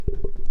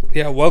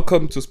Yeah,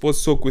 welcome to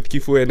Sports Talk with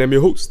Kifu, and I'm your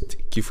host,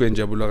 Kifu and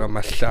Jabulaga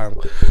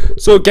Mahlangu.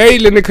 So Gary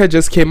Lineker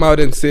just came out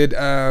and said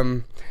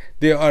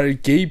there are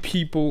gay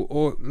people,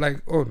 or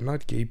like, oh,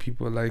 not gay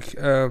people, like,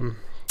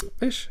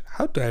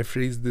 how do I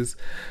phrase this?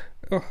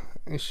 Oh,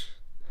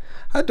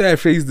 how do I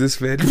phrase this,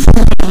 man?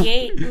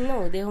 Gay?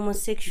 No, they're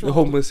homosexual. The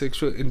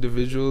homosexual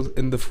individuals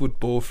in the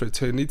football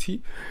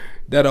fraternity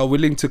that are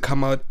willing to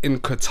come out in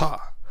Qatar.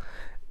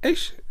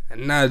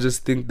 And now I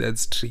just think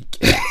that's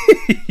tricky.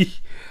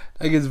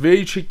 Like, it's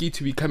very tricky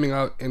to be coming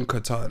out in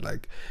Qatar.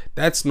 Like,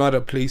 that's not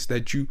a place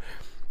that you...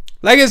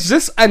 Like, it's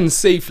just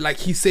unsafe. Like,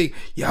 he's saying,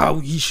 yeah,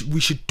 we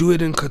should do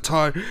it in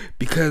Qatar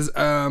because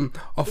of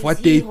Is what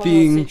he they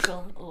think.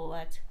 homosexual or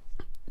what?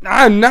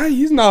 Nah,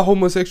 he's not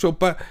homosexual,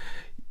 but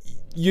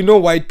you know,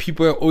 white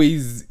people are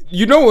always...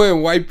 You know,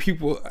 when white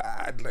people...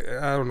 like,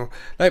 I don't know.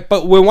 Like,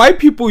 but when white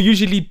people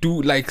usually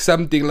do, like,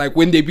 something, like,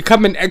 when they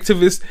become an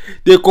activist,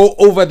 they go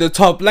over the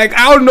top. Like,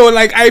 I don't know.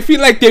 Like, I feel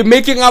like they're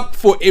making up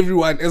for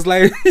everyone. It's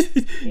like...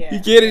 Yeah, you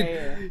get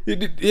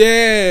it?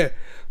 Yeah.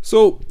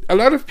 So, a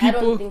lot of people...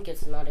 I don't think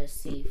it's not as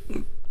safe.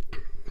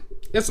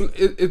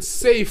 It's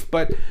safe,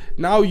 but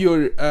now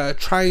you're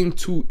trying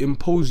to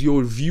impose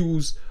your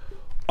views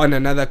on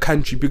another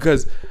country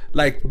because,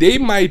 like, they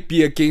might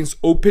be against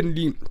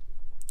openly,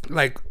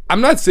 like,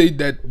 I'm not saying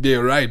that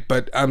they're right,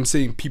 but I'm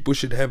saying people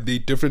should have their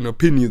different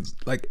opinions.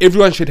 Like,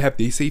 everyone should have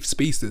their safe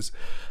spaces.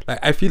 Like,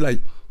 I feel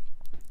like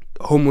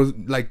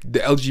like the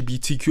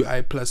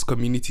LGBTQI plus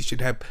community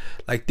should have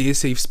like their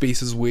safe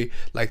spaces where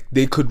like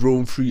they could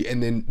roam free,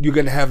 and then you're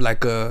gonna have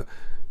like a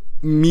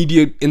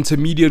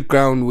intermediate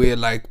ground where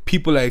like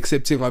people are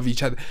accepting of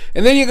each other,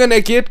 and then you're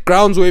gonna get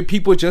grounds where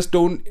people just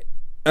don't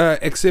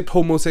accept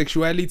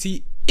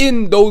homosexuality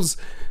in those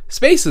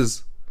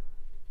spaces.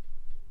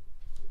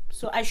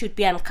 So I should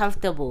be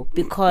uncomfortable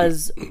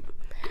because it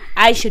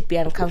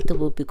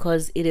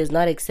is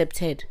not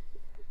accepted.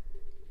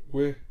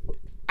 Where?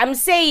 I'm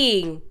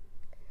saying,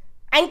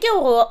 I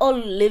think we're all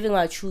living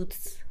our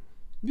truths.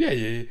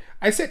 Yeah.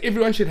 I said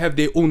everyone should have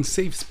their own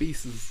safe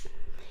spaces.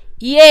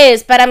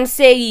 Yes, but I'm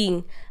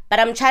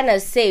trying to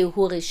say,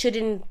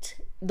 shouldn't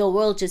the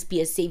world just be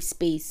a safe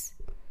space?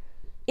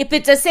 If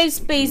it's a safe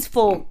space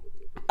for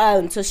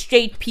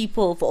straight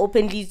people, for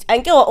openly, I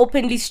think we're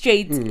openly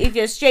straight. If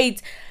you're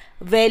straight,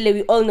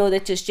 we all know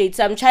that you're straight.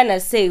 So I'm trying to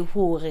say,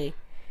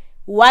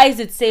 why is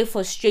it safe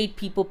for straight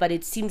people, but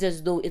it seems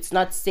as though it's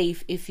not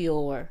safe if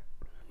you're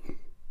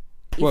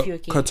gay?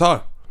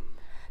 Qatar.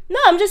 No,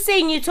 I'm just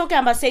saying, you're talking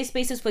about safe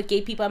spaces for gay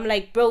people. I'm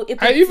like, bro,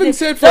 if I even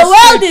said for the world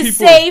straight is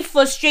people. safe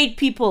for straight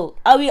people,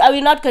 are you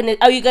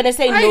gonna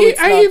say no? It's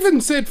not. I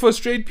even said for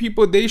straight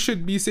people they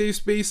should be safe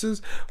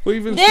spaces. For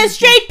even There's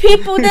straight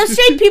people.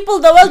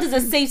 The world is a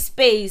safe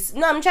space.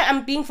 No,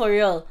 I'm being for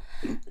real.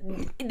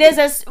 When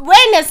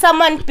has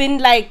someone been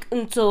like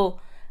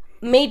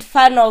made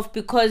fun of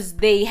because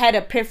they had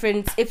a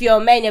preference? If you're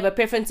a man, you have a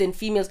preference in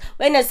females.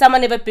 When has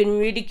someone ever been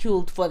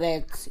ridiculed for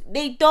that?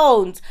 They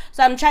don't.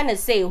 So I'm trying to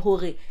say,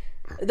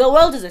 the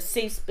world is a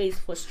safe space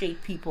for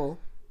straight people.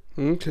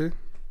 Okay.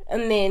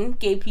 And then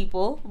gay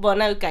people, but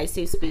now guys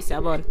safe space.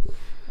 Nah.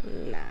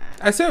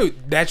 I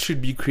said that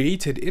should be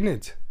created in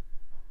it.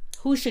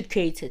 Who should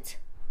create it?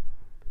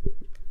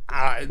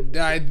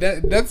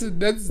 That's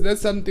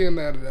something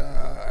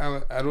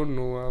that I don't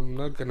know. I'm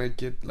not gonna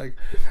get like,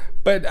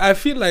 but I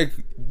feel like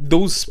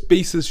those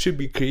spaces should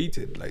be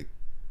created. Like,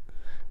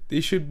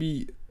 they should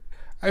be.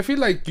 I feel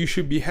like you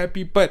should be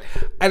happy. But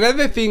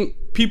another thing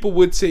people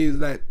would say is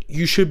that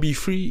you should be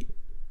free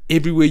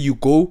everywhere you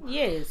go.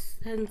 Yes,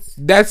 hence.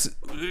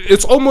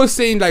 It's almost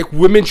saying like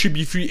women should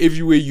be free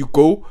everywhere you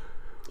go.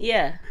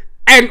 Yeah.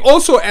 And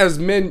also as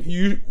men,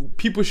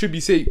 people should be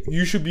saying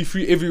you should be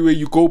free everywhere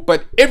you go.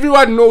 But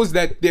everyone knows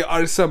that there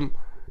are some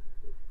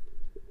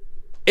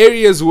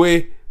areas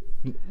where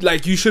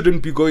like you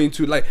shouldn't be going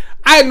to. Like,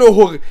 I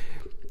know,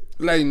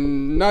 like,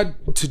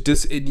 not to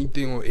diss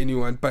anything or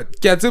anyone, but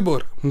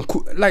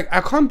like,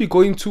 I can't be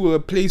going to a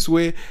place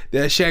where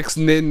there are shacks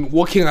and then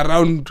walking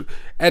around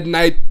at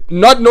night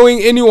not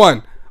knowing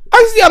anyone.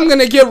 Obviously I'm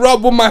gonna get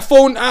robbed with my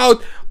phone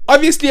out.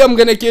 Obviously I'm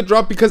gonna get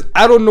robbed because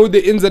I don't know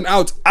the ins and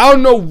outs. I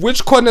don't know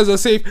which corners are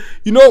safe,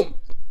 you know.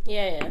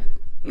 Yeah.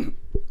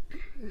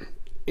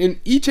 In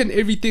each and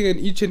everything, in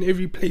each and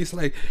every place,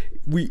 like,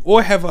 we all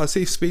have our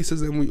safe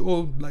spaces, and we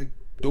all like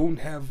don't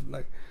have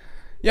like.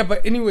 Yeah,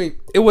 but anyway,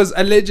 it was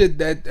alleged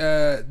that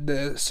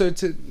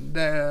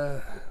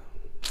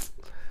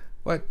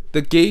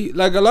the gay,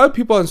 like, a lot of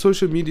people on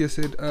social media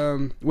said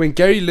when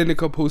Gary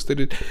Lineker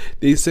posted it,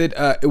 they said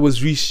it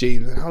was Reece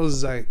James, and I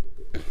was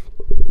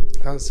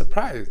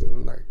surprised.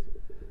 I'm like,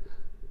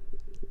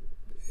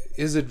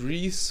 is it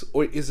Reece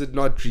or is it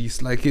not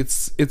Reece? Like,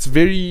 it's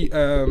very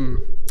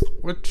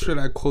what should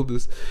I call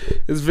this?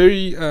 It's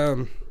very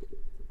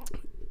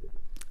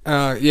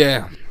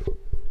yeah.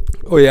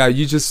 Oh yeah,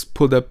 you just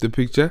pulled up the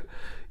picture.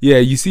 Yeah,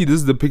 you see, this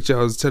is the picture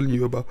I was telling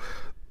you about.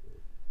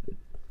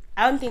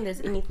 I don't think there's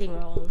anything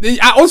wrong.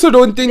 I also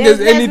don't think there's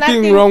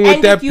anything wrong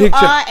with that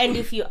picture. And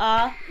if you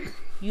are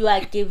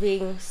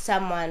giving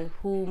someone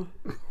who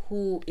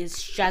who is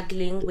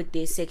struggling with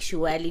their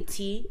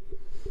sexuality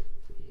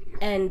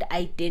and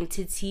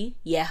identity,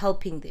 you're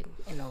helping them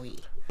in a way.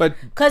 But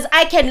because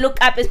I can look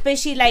up,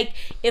 especially like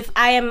if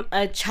I am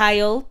a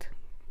child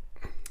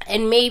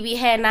and maybe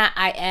Hannah,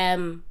 I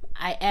am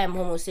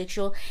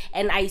homosexual,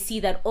 and I see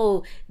that,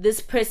 oh,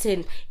 this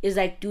person is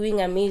like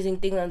doing amazing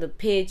things on the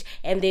pitch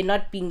and they're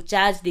not being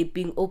judged, they're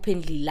being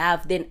openly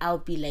loved, then I'll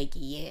be like,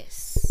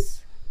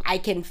 yes, I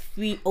can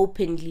free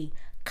openly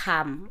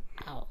come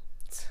out.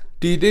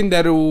 do you think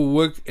that it will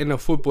work in a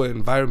football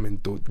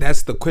environment though?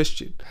 That's the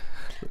question.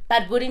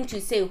 But wouldn't you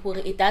say,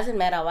 it doesn't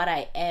matter what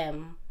I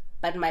am,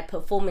 but my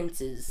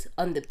performances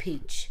on the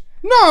pitch?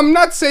 No, I'm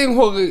not saying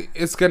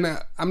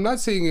I'm not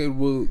saying it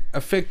will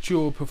affect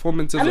your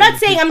performances. I'm not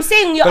saying. I'm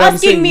saying you're But I'm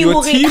asking saying me your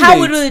how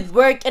would teammates- it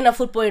work in a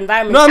football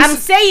environment. No, I'm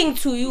saying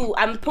to you,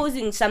 I'm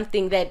posing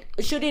something that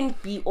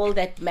shouldn't be all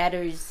that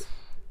matters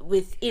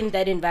within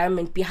that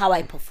environment. Be how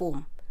I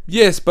perform.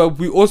 Yes, but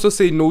we also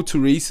say no to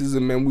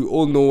racism, and we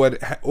all know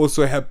what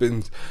also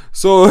happens.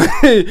 So,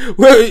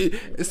 well,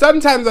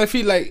 sometimes I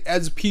feel like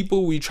as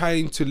people, we're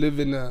trying to live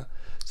in a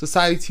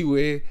society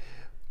where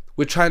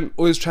we're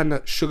always trying to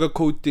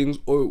sugarcoat things,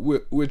 or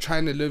we're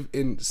trying to live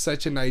in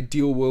such an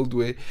ideal world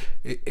where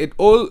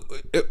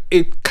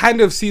it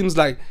kind of seems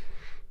like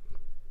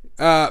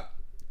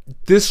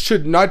this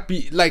should not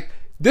be like,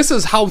 this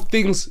is how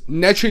things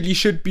naturally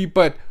should be,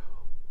 but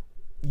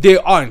they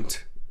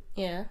aren't.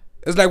 Yeah.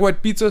 It's like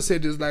what Pizzo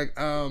said, is like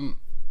Mendy,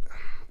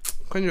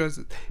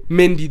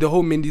 the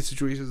whole Mendy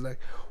situation is like,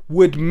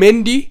 with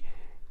Mendy,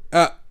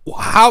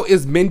 how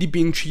is Mendy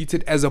being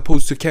treated as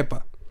opposed to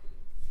Kepa?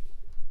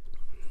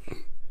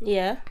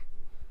 Yeah.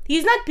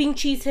 He's not being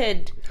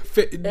treated.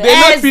 They're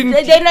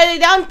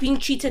They aren't being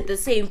treated the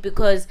same,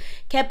 because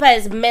Kepa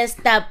is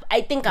messed up. I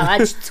think I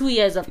watched 2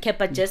 years of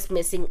Kepa just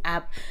messing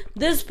up.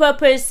 This poor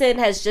person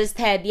has just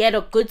he had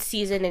a good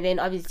season, and then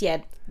obviously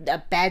had a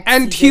bad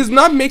and season. he's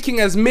not making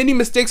as many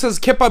mistakes as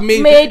Kepa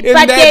made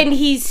But then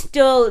he's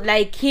still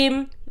like,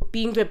 him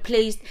being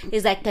replaced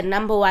is like the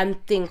number one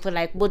thing for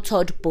like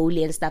Todd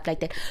Bowley and stuff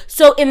like that.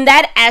 So in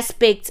that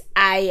aspect,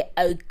 I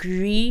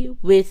agree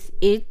with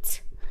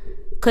it,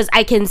 because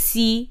I can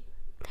see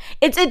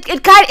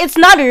it's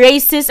not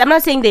racist. I'm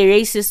not saying they're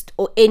racist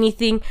or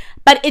anything,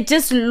 but it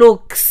just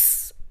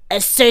looks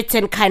a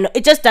certain kind of,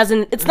 it just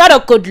doesn't, it's not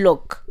a good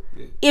look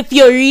if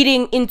you're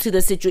reading into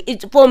the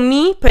situation. For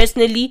me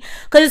personally,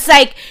 because it's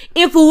like,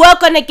 if we were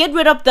gonna get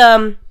rid of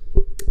the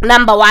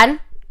number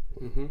one,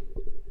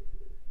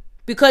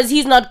 because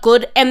he's not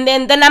good, and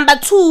then the number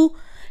two,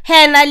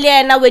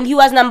 Lena, when he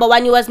was number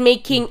one, he was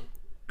making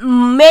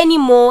many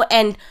more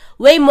and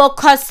way more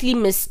costly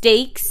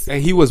mistakes.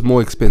 And he was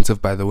more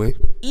expensive, by the way.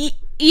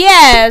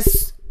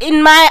 Yes,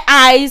 in my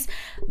eyes,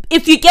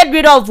 if you get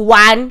rid of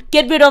one,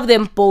 get rid of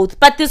them both.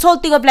 But this whole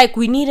thing of like,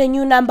 we need a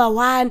new number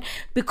one,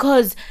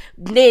 because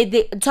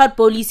Todd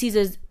Bowley sees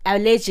as,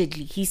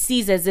 allegedly, he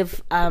sees as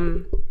if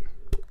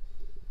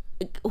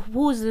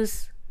who's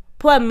this?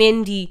 Poor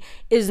Mendy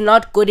is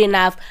not good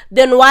enough.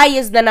 Then why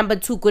is the number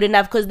two good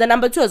enough? Because the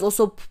number two has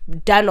also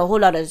done a whole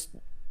lot of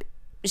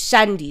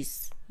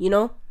shandies, you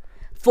know,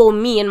 for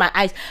me in my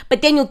eyes.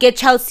 But then you get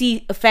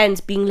Chelsea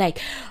fans being like,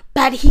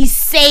 but he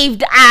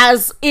saved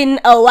us in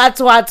a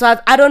what.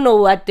 I don't know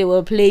what they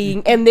were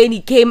playing. And then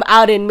he came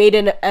out and made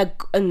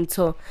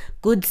so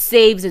good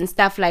saves and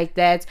stuff like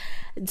that.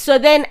 So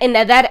then in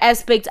that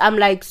aspect, I'm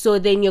like, so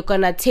then you're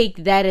going to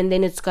take that, and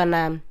then it's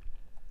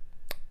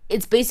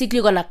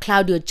basically going to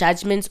cloud your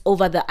judgments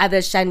over the other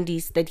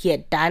shandies that he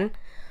had done.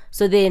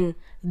 So then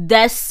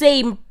the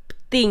same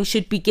thing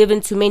should be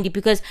given to Mendy,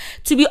 because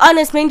to be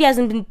honest, Mendy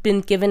hasn't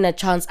been given a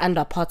chance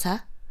under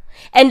Potter.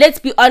 And let's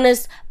be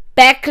honest,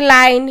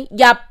 backline,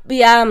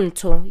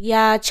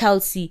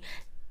 Chelsea,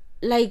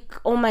 like,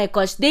 oh my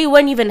gosh, they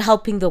weren't even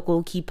helping the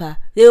goalkeeper.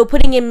 They were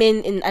putting him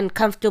in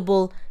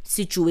uncomfortable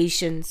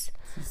situations.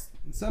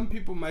 Some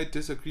people might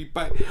disagree,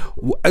 but the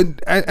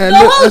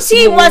whole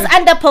team was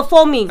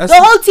underperforming.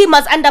 The whole team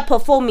was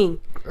underperforming.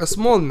 A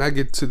small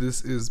nugget to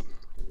this is,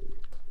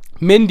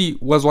 Mendy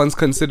was once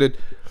considered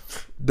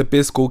the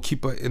best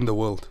goalkeeper in the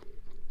world.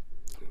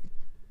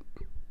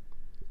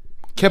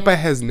 Kepa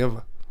has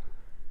never.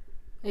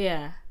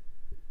 Yeah.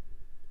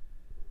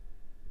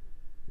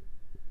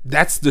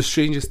 That's the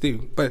strangest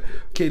thing. But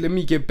okay, let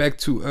me get back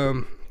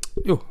to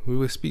we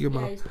were speaking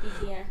about.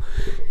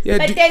 Yeah.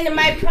 But then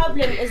my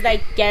problem is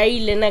like Gary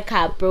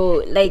Lineker,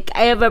 bro. Like,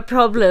 I have a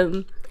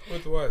problem.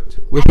 With what?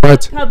 With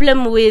what?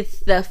 Problem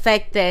with the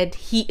fact that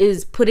he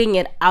is putting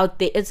it out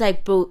there. It's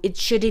like, bro, it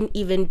shouldn't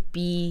even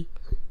be.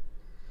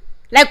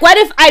 Like, what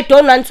if I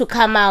don't want to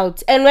come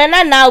out? And when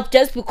I now,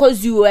 just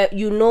because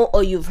you know,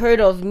 or you've heard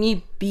of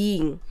me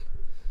being,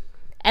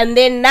 and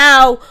then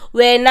now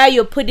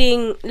you're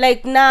putting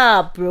like,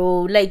 nah,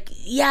 bro, like,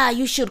 yeah,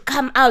 you should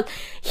come out.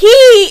 He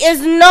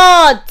is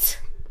not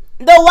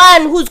the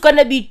one who's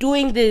gonna be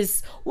doing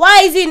this.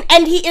 Why is he?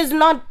 And he is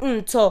not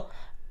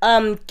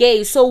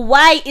gay. So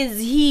why is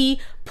he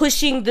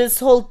pushing this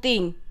whole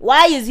thing?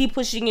 Why is he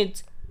pushing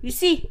it? You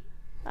see,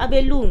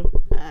 Abelung.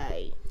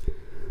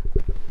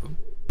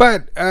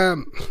 But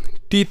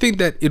do you think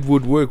that it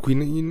would work? You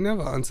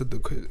never answered the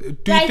question.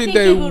 Do you I think think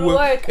that it it would would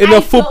work. in I a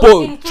don't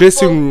football think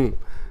dressing football-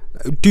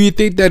 room? Do you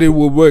think that it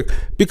will work?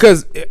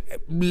 Because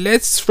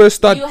let's first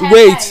start. You have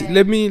Wait, that,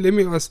 let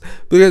me ask.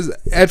 Because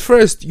at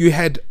first you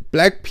had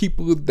black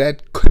people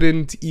that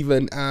couldn't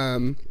even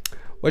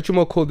what you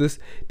might call this?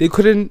 They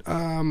couldn't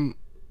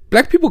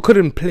black people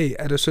couldn't play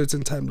at a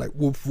certain time, like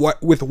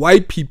with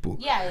white people.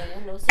 Yeah,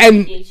 no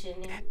And segregation,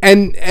 yeah.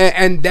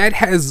 and that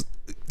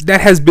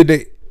has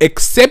been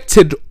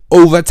accepted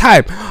over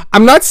time.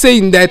 I'm not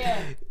saying that.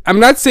 Yeah. I'm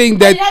not saying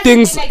that It hasn't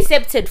things. been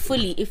accepted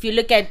fully. If you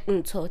look at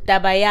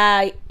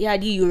Tabaya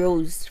Yadi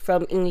Euros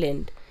from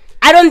England,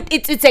 I don't.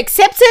 It's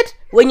accepted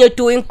when you're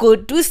doing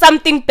good. Do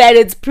something bad.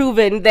 It's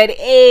proven that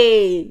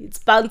it's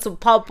bound to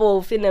pop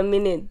off in a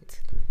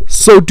minute.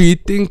 So do you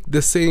think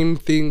the same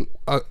thing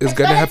is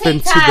gonna happen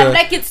take to time. the?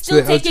 Like, it's to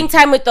still the taking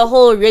time with the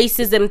whole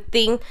racism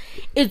thing.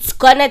 It's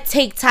gonna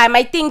take time.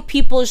 I think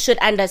people should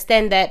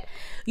understand that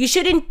you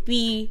shouldn't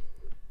be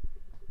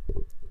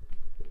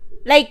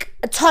like,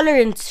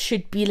 tolerance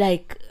should be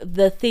like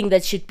the thing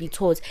that should be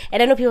taught.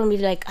 And I know people will be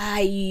like,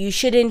 you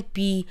shouldn't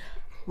be.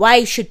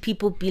 Why should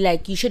people be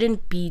like, you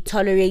shouldn't be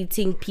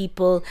tolerating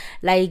people,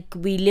 like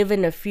we live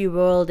in a free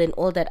world and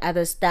all that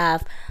other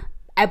stuff.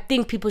 I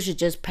think people should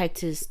just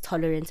practice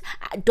tolerance.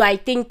 Do I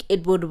think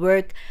it would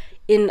work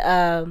in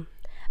I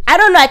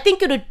don't know, I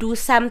think it would do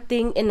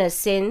something in a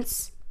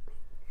sense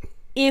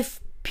if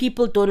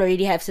people don't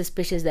already have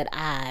suspicions that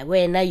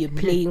now you're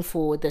playing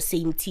for the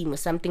same team or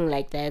something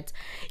like that.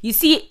 You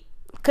see,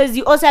 because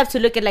you also have to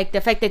look at like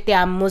the fact that they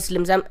are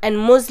Muslims, and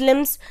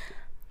Muslims,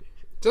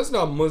 just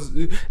not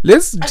Muslim.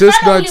 Let's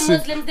just not not only say-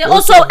 Muslims, they're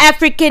also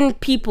African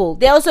people.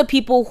 They're also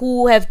people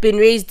who have been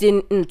raised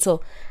into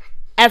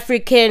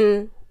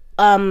African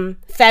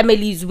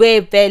families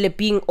where they're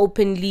being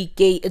openly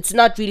gay, it's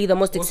not really the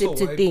most Also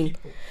accepted white thing.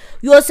 people.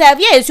 You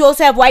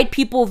also have white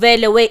people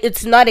there where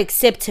it's not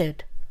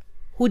accepted.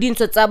 Who didn't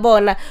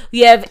Tsabona?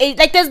 You have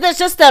like there's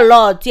just a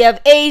lot. You have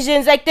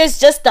Asians, like there's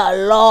just a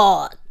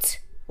lot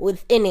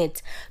within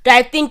it. But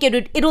I think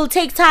it will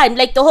take time.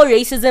 Like the whole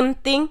racism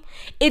thing,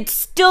 it's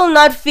still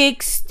not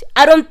fixed.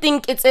 I don't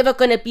think it's ever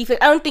gonna be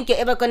fixed. I don't think you're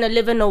ever gonna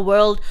live in a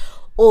world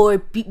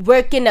or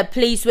work in a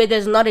place where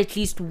there's not at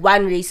least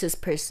one racist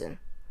person.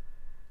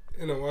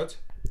 You know what?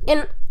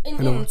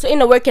 So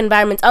in a work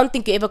environment, I don't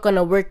think you're ever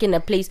gonna work in a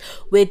place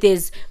where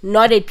there's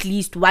not at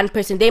least one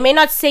person. They may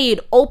not say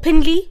it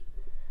openly,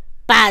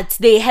 but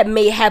they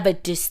may have a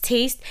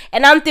distaste.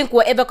 And I don't think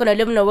we're ever gonna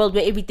live in a world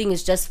where everything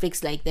is just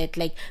fixed like that.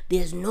 Like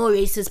there's no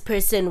racist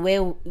person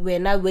where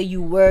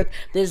you work.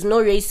 There's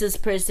no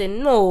racist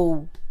person.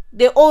 No,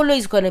 they're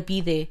always gonna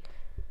be there.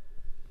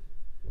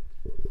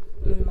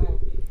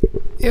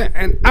 Yeah,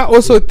 and I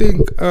also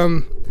think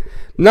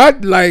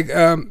not like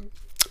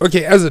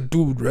okay, as a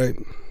dude, right?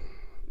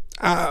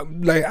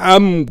 Like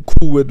I'm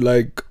cool with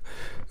like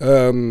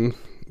the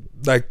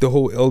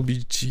whole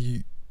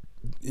LBG.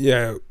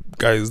 Yeah,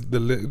 guys, the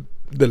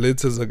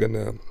letters are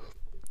gonna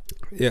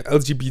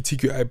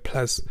LGBTQI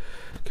plus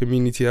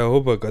community. I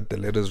hope I got the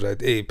letters right.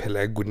 Hey,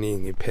 Pelai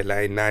Guning,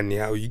 Pelai Nani.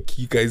 How you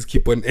guys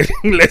keep on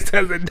adding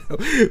letters and down.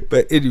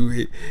 But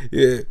anyway,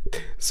 yeah.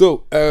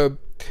 So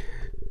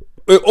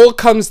it all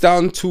comes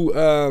down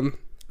to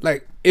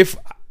like if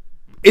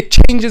it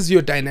changes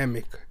your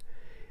dynamic.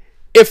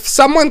 If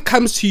someone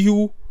comes to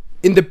you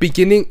in the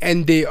beginning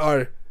and they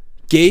are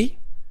gay,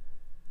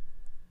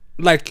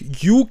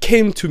 like you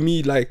came to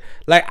me like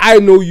I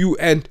know you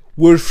and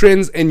we're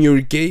friends and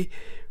you're gay,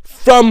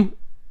 from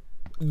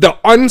the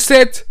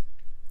onset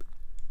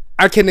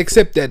I can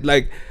accept that.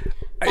 Like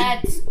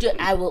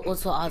I will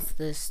also ask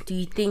this. Do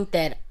you think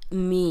that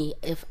me,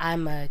 if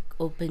I'm a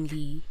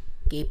openly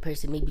gay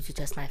person, maybe to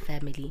just my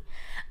family,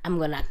 I'm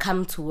gonna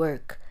come to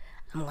work,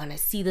 I'm gonna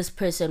see this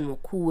person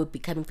who will be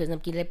becoming friends, I'm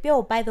gonna be like,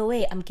 yo, by the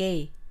way, I'm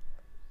gay.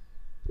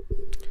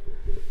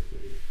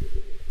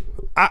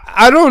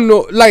 I don't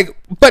know, like,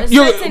 but A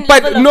you, certain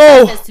but level of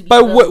no, trust has to be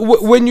but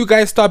built. when you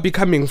guys start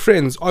becoming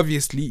friends,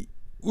 obviously,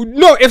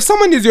 no. If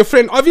someone is your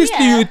friend, obviously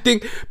Yeah. you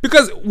think,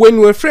 because when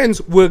we're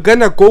friends, we're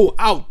gonna go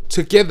out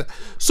together.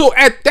 So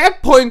at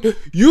that point,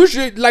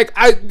 usually, like,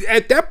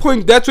 at that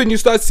point, that's when you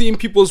start seeing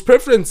people's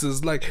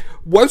preferences. Like,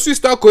 once we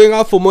start going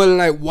out for more than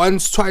like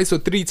once, twice, or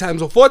 3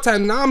 times, or 4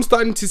 times, now I'm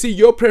starting to see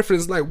your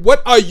preference. Like,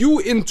 what are you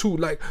into?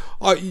 Like,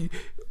 are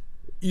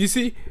you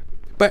see?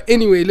 But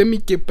anyway, let me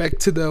get back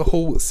to the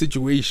whole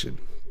situation.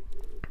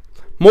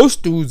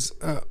 Most dudes,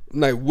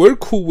 like, we're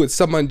cool with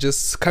someone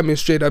just coming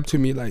straight up to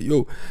me like,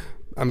 yo,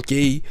 I'm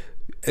gay.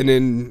 And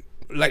then,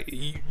 like,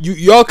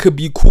 y'all could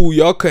be cool.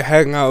 Y'all could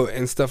hang out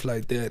and stuff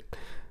like that.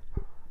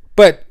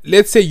 But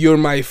let's say you're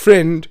my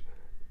friend,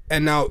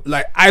 and now,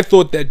 like, I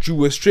thought that you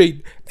were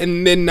straight.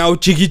 And then now,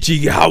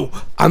 jiggy, how?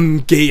 I'm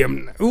gay.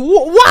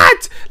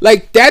 What?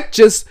 Like, that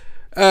just,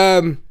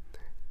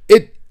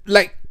 it,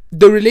 like,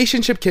 the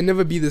relationship can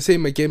never be the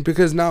same again,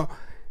 because now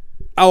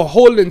our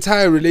whole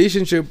entire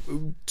relationship,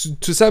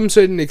 to some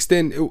certain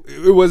extent,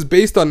 it was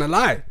based on a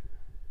lie.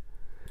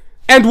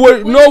 And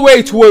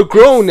we're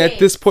grown at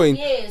this point.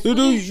 Yes,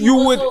 You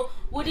would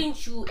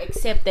wouldn't you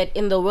accept that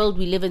in the world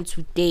we live in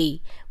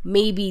today,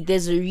 maybe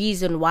there's a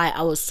reason why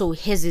I was so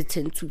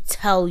hesitant to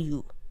tell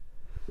you?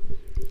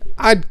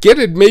 I'd get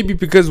it, maybe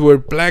because we're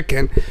black,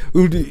 and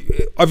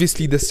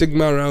obviously the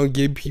stigma around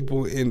gay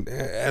people in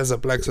as a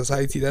black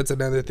society, that's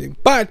another thing.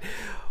 But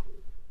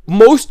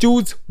most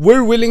dudes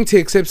were willing to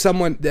accept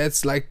someone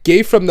that's like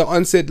gay from the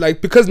onset,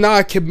 like, because now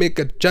I can make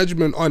a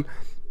judgment on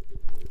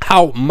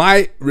how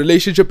my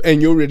relationship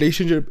and your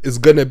relationship is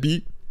gonna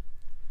be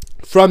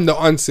from the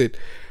onset.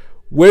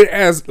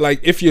 Whereas, like,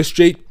 if you're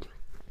straight,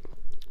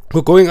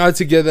 we're going out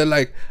together,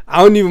 like,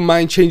 I don't even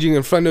mind changing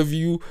in front of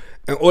you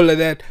and all of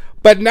that.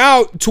 But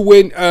now to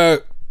when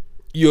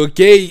you're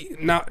gay,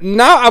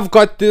 now I've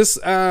got this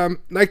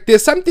like,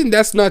 there's something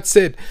that's not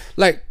said.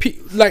 Like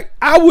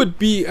I would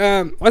be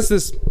what's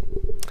this?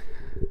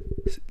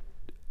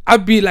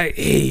 I'd be like,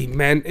 hey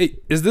man,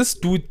 is this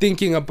dude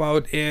thinking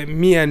about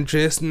me and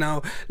Dress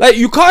now? Like,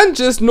 you can't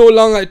just no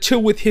longer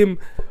chill with him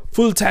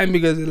full time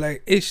because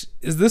like, is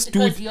this dude?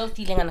 Because you're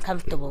feeling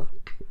uncomfortable.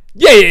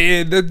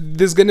 Yeah.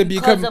 There's gonna be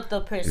because of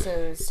the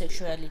person's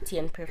sexuality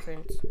and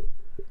preference.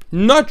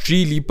 Not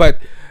really, but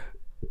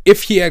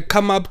if he had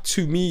come up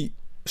to me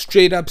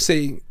straight up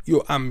saying,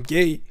 yo, I'm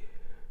gay,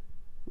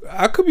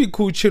 I could be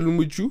cool chilling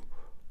with you.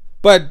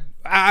 But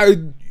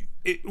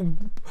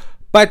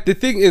but the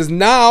thing is,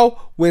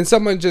 now when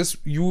someone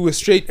you were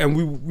straight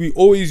and we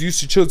always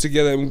used to chill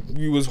together and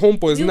we was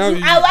homeboys, now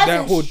I wasn't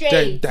that whole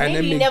straight.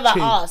 dynamic Maybe you never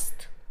changed.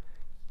 asked.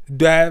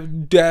 Do I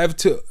have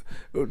to?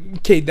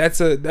 Okay,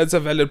 that's a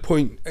valid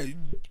point.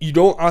 You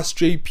don't ask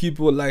straight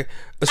people, like,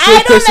 a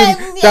straight person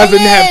doesn't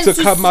have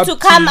to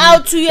come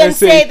out to you and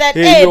say that,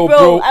 hey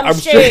bro, I'm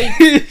straight.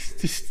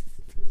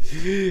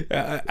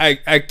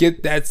 I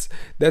get that's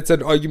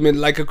an argument.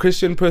 Like, a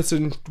Christian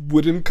person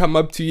wouldn't come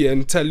up to you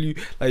and tell you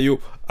like, yo,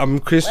 I'm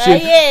Christian,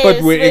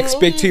 but we're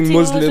expecting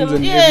Muslims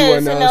and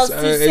everyone else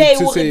to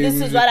say this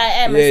is what I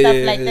am and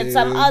stuff like that. So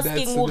I'm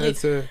asking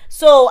Huri.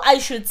 So I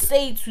should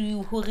say to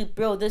you, Huri,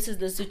 bro, this is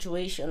the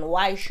situation.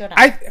 Why should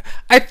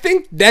I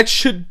think that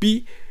should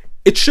be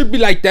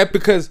like that,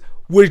 because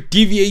we're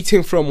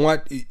deviating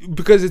from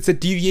because it's a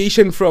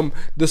deviation from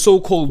the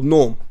so-called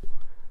norm.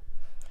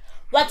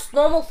 What's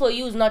normal for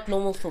you is not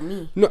normal for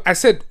me. No, I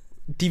said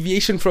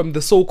deviation from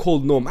the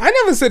so-called norm. I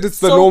never said it's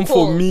the norm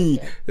for me.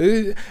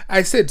 Okay.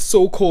 I said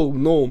so-called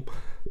norm.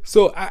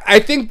 So I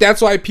think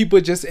that's why people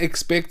just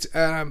expect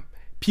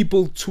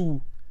people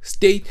to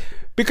state.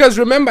 Because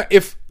remember,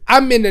 if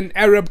I'm in an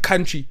Arab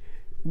country,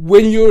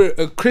 when you're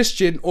a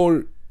Christian,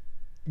 or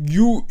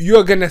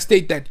you're gonna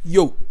state that,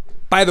 yo,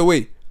 by the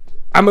way,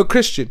 I'm a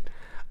Christian.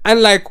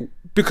 And like,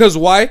 because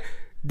why?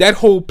 That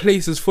whole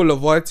place is full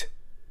of what?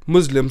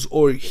 Muslims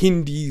or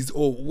Hindus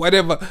or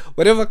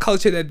whatever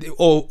culture that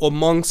or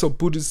monks or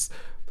Buddhists,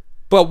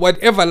 but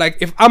whatever. Like,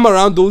 if I'm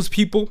around those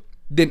people,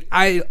 then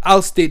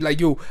I'll state like,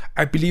 yo,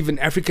 I believe in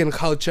African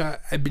culture,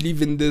 I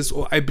believe in this,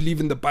 or I believe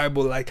in the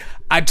Bible. Like,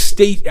 I'd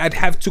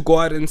have to go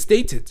out and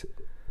state it.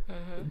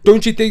 Mm-hmm.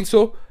 Don't you think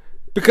so?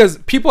 Because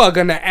people are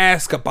gonna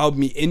ask about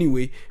me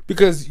anyway,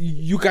 because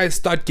you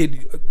guys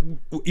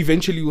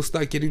eventually will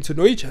start getting to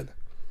know each other.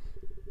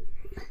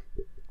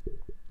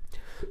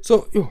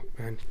 So,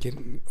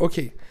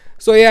 okay.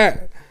 So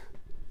yeah,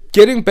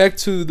 getting back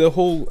to the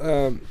whole,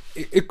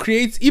 it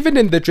creates, even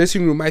in the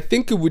dressing room, I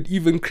think it would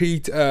even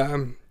create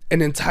an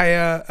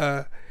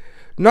entire,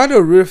 not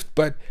a rift,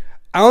 but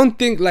I don't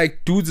think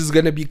like dudes is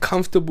gonna be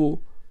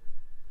comfortable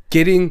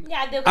getting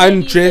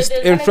undressed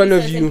in front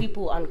of you.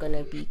 People aren't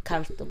gonna be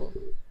comfortable.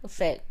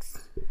 Facts.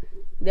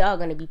 There are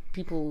gonna be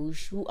people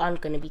who aren't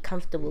gonna be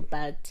comfortable,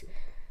 but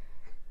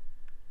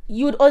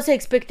you would also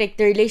expect like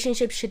the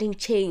relationship shouldn't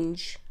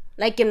change.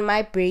 Like, in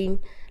my brain,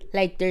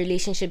 like, the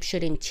relationship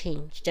shouldn't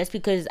change. Just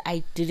because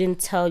I didn't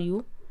tell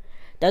you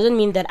doesn't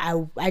mean that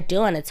I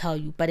don't want to tell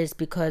you, but it's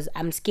because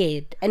I'm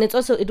scared. And it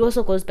also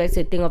goes back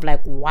to the thing of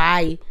like,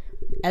 why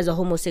as a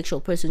homosexual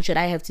person should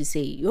I have to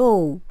say,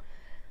 yo,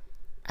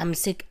 I'm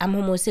sick, I'm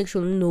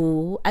homosexual?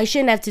 No, I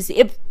shouldn't have to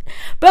say.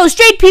 Bro,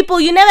 straight people,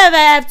 you never ever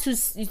have to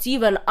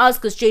even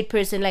ask a straight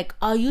person like,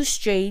 are you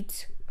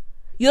straight?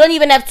 You don't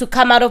even have to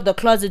come out of the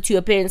closet to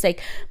your parents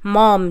like,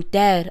 Mom,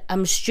 Dad,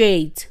 I'm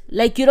straight.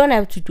 Like, you don't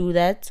have to do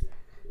that.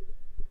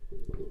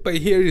 But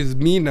here is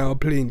me now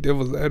playing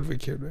devil's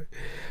advocate, right?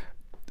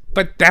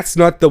 But that's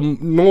not the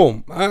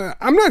norm.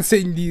 I'm not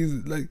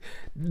saying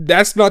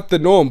that's not the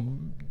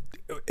norm.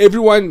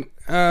 Everyone,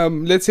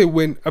 let's say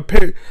when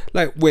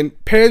when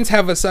parents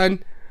have a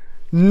son,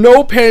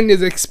 no parent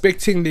is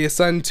expecting their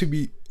son to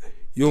be,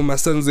 yo, my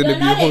son's gonna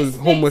be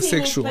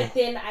homosexual. But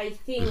then I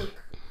think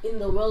in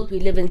the world we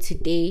live in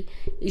today,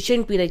 it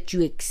shouldn't be that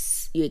you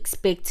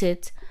expect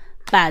it,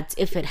 but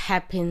if it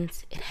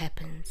happens, it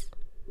happens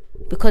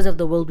because of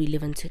the world we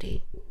live in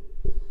today.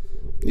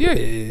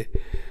 Yeah.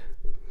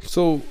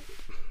 So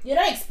you're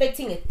not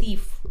expecting a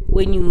thief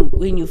when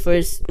you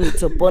first meet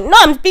someone. No,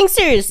 I'm being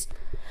serious.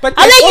 But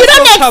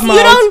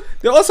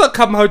they also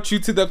come out due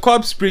to the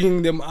cops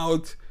bringing them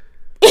out.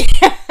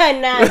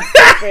 Nah, it's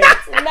different.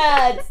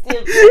 Nah, it's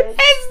different.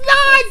 It's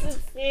not. It's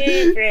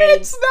different.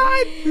 It's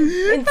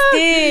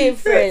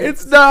different.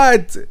 It's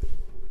not.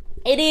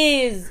 It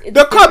is. It's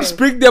The cops different.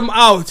 bring them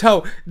out.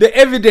 How the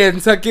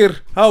evidence, Akir.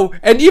 How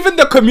and even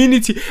the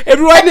community,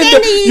 everyone in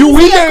Then the you you're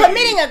win.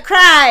 committing a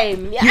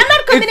crime. I'm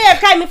not committing a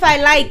crime if I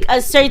like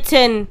a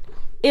certain.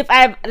 If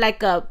I have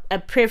like a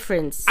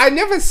preference. I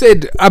never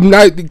said I'm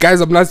not,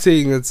 guys. I'm not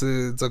saying it's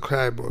a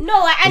crime. Or, No,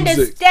 I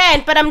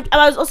understand, but I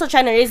was also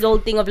trying to raise the whole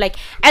thing of like,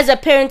 as a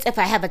parent, if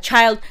I have a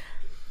child,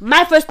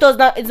 my first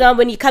thought is not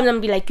when he comes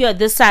and be like, yo,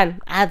 this one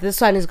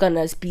is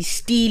gonna be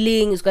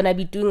stealing, is gonna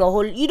be doing a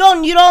whole. You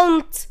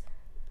don't.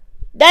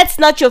 That's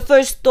not your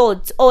first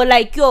thought, or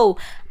like, yo,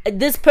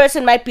 this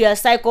person might be a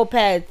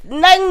psychopath.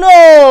 Like,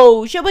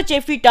 no, Shabba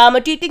Jeffrey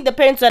Dahmer. Do you think the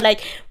parents are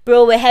like,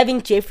 bro, we're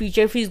having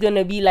Jeffrey's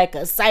gonna be like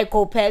a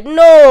psychopath?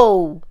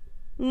 No,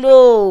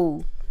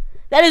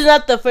 that is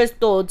not the first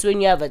thoughts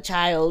when you have a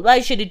child. Why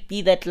should it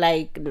be that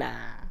like, no,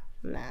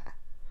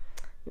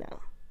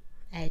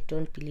 I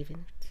don't believe in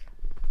it.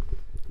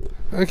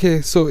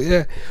 Okay, so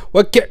yeah,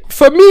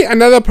 for me,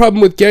 another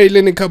problem with Gary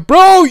Lineker,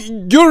 bro,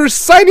 you're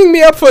signing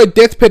me up for a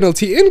death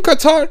penalty in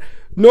Qatar.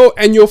 No,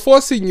 and you're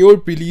forcing your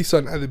beliefs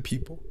on other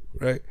people,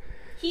 right?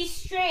 He's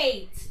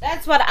straight.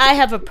 That's what I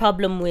have a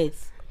problem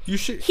with. You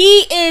should.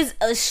 He is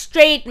a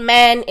straight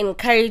man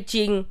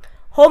encouraging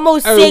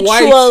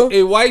homosexual.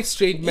 A white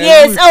straight man.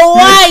 Yes, a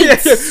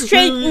white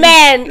straight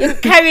man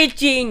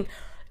encouraging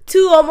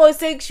two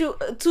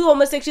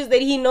homosexuals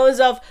that he knows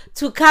of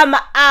to come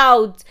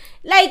out.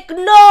 Like,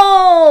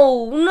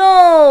 no.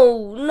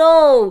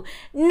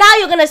 Now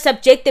you're gonna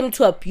subject them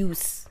to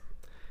abuse.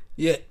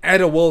 Yeah,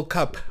 at a World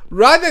Cup.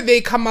 Rather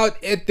they come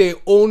out at their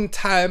own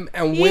time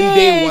and when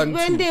they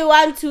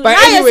want to. But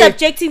now anyway, you're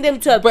subjecting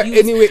them to abuse. But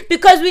anyway,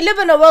 because we live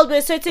in a world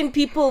where certain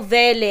people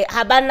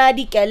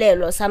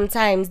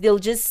sometimes they'll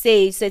just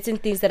say certain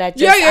things that are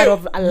just out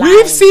of line.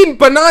 We've seen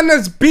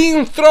bananas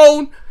being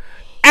thrown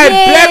at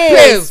black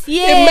players.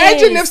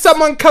 Imagine if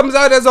someone comes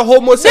out as a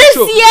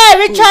homosexual. This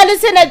year,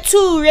 Richarlison had 2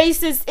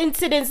 racist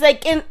incidents.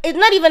 Like it's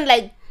not even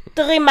like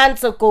 3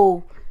 months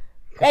ago.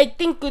 I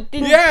think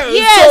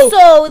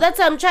so that's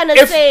what I'm trying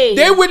to say.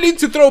 They're willing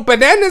to throw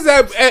bananas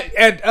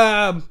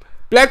at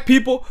black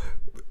people.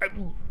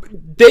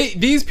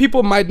 These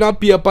people might not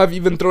be above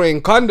even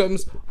throwing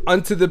condoms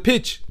onto the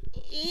pitch.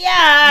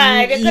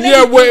 Yeah, they're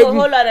gonna do a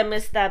whole lot of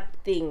messed up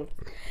things.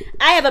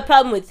 I have a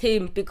problem with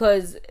him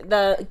because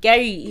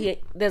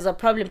there's a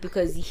problem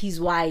because he's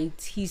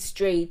white, he's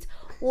straight.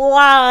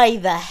 Why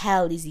the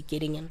hell is he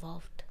getting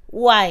involved?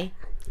 Why?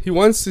 He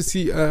wants to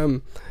see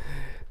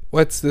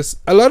what's this?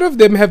 A lot of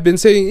them have been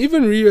saying,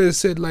 even Rio has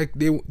said like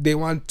they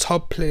want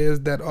top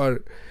players that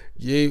are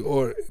gay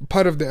or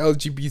part of the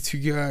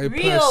LGBTQI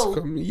plus.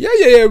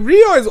 Yeah.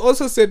 Rio has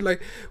also said like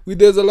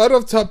there's a lot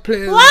of top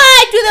players.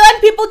 Why do they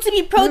want people to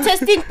be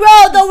protesting?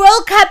 Bro, the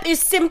World Cup is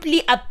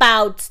simply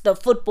about the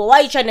football. Why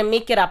are you trying to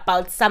make it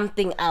about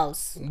something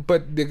else?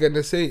 But they're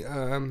gonna say,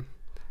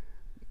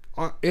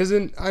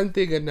 isn't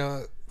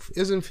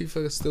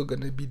FIFA still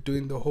gonna be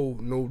doing the whole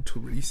no to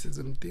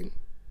racism thing?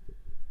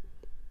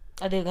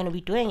 Are they gonna be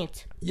doing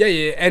it?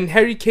 Yeah. And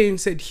Harry Kane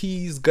said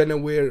he's gonna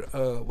wear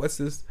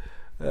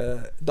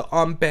the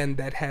armband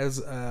that has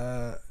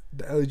the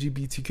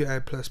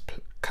LGBTQI plus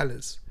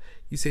colors.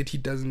 He said he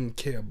doesn't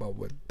care about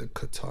what the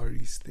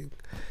Qataris think.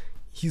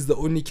 He's the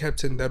only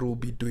captain that will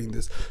be doing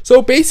this.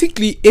 So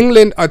basically,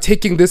 England are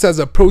taking this as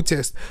a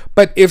protest.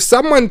 But if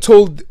someone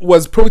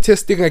was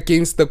protesting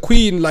against the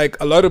Queen, like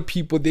a lot of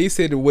people, they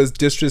said it was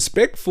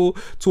disrespectful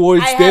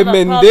towards them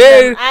and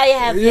their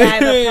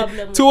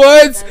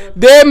towards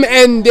them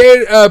and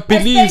their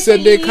beliefs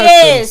and their customs.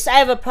 Yes, I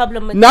have a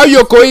problem with now.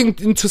 You're going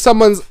into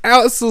someone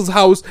else's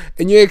house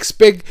and you're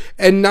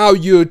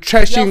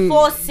trashing. You're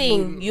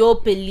forcing your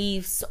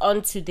beliefs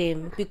onto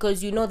them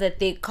because you know that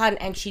they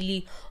can't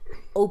actually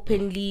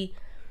openly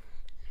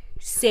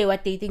say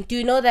what they think. Do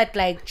you know that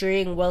like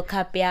during World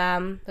Cup,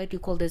 what do you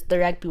call this, the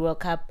Rugby World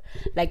Cup,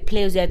 like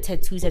players who had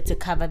tattoos had to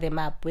cover them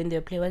up when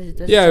they're playing?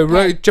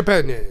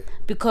 Japan.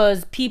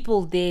 Because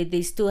people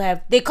they still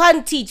have, they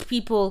can't teach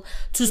people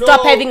to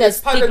stop having a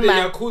stigma. Part of the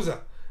Yakuza.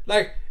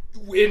 Like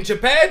in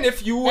Japan,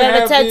 if you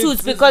have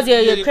tattoos because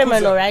you're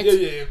criminal, right?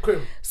 Yeah,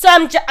 criminal. So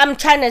I'm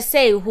trying to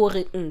say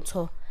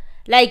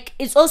like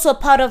it's also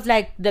part of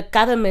like the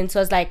government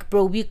was like,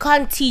 bro, we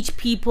can't teach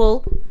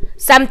people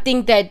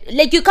something that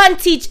like you can't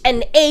teach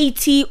an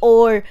 80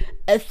 or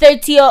a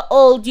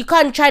 30-year-old. You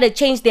can't try to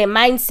change their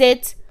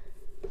mindset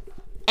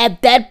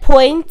at that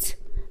point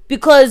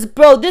because,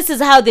 bro, this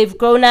is how they've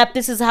grown up.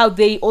 This is how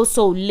they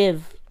also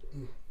live.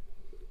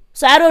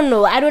 So I don't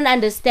know. I don't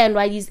understand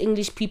why these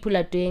English people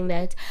are doing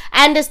that.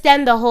 I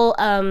understand the whole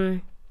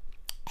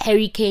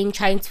Harry Kane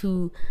trying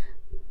to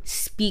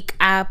speak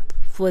up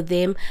for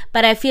them,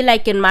 but I feel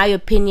like, in my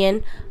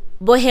opinion,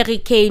 Harry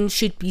Kane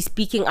should be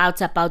speaking out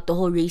about the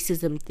whole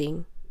racism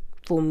thing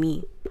for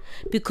me,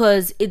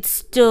 because it's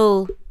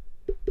still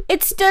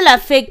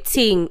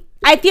affecting.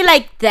 I feel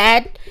like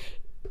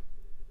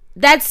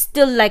that's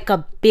still like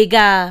a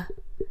bigger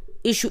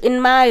issue, in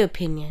my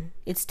opinion.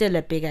 it's still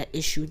a bigger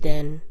issue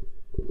than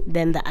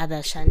the other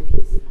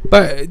shandies.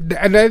 But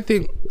another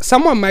thing,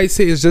 someone might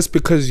say it's just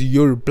because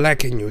you're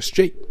black and you're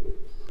straight.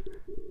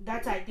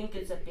 That I think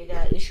is a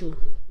bigger issue.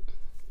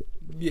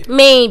 Yeah.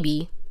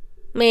 Maybe.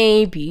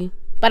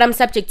 But I'm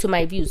subject to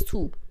my views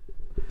too.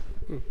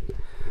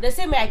 The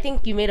same way, I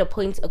think you made a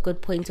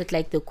good point with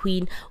like the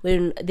Queen,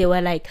 when they were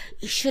like,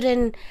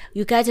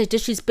 you guys are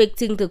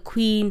disrespecting the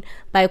Queen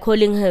by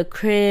calling her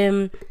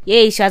Krim.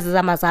 Yay,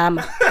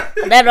 Shazamazama.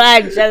 That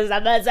one,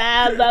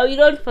 Shazamazama. You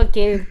don't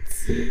forget.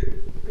 You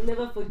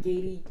never forget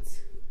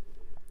it.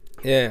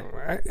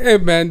 Yeah. Hey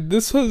man,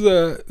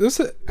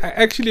 I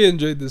actually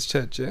enjoyed this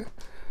chat, yeah?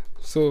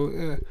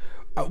 So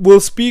we'll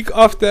speak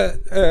after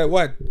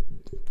what?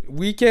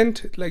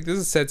 Weekend, like this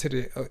is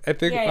Saturday. I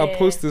think I'll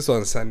post this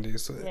on Sunday,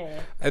 so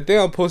I think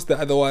I'll post the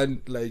other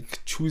one like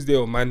Tuesday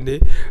or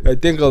Monday. I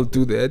think I'll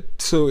do that.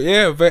 So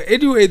yeah, but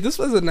anyway, this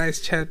was a nice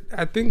chat.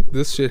 I think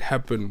this should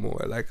happen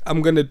more. Like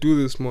I'm gonna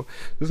do this more,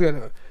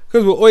 because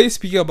we're always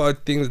speaking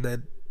about things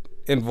that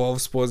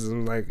involve sports,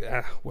 and I'm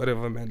like,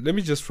 whatever, man. Let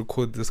me just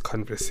record this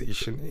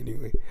conversation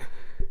anyway.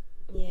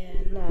 Yeah,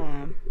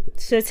 nah.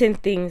 Certain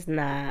things,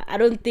 nah. I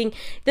don't think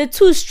the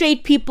two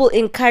straight people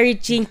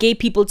encouraging gay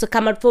people to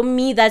come out. For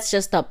me, that's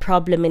just a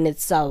problem in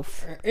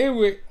itself.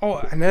 Anyway,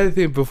 another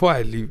thing before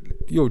I leave,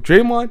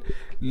 Draymond.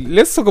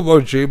 Let's talk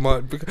about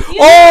Draymond because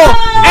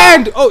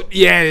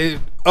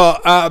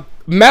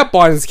Matt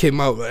Barnes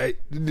came out, right?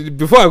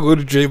 Before I go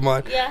to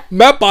Draymond,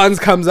 Matt Barnes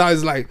comes out,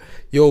 is like,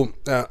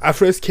 I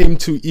first came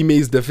to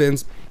Ime's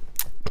defense.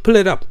 Pull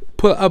up,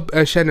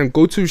 Shannon.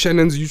 Go to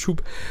Shannon's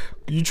YouTube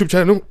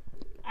channel.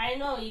 I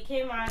know, he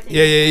came out.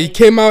 He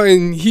came out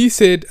and he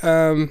said,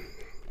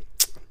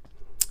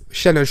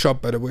 Shannon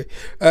Sharp, by the way.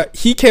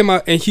 He came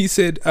out and he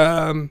said,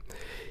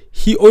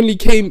 he only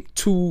came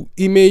to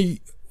Ime,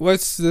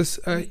 what's this?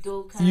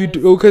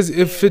 Udoka's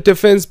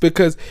defense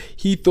because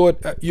he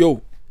thought,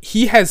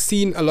 he has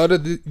seen a lot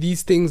of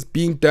these things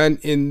being done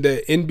in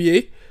the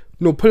NBA.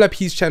 No, pull up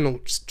his channel,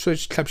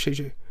 Twitch Club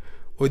Shay.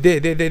 Oh, there.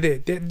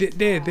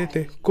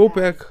 Go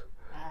back.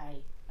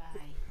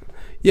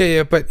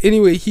 Yeah, but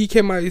anyway, he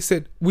came out, he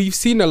said, we've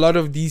seen a lot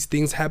of these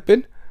things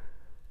happen,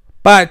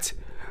 but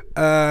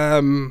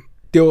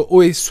they were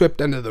always swept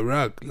under the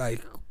rug.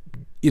 Like,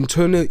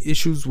 internal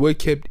issues were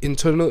kept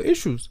internal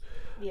issues.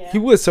 Yeah. He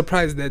was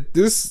surprised that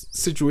this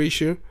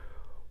situation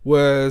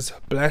was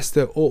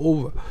blasted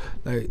all over.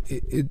 Like,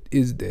 it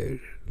is there.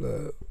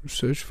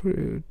 Search for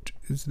it.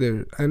 It's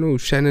there. I know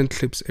Shannon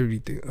clips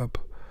everything up.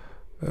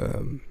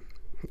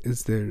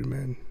 It's there,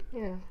 man.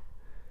 Yeah.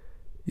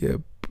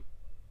 Yep.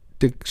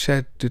 The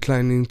chat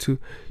declining too.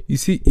 You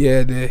see,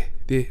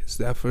 there's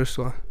that first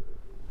one.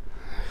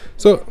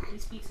 So he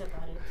speaks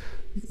about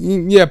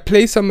it. Yeah,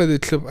 play some of the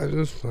clip. I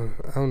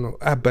don't know.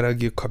 I better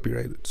get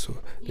copyrighted. So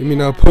let me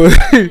not put.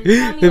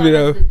 Let me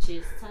not.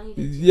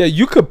 Yeah,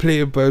 you could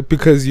play it, but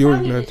because you're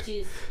not.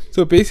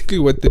 So basically,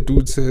 what the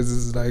dude says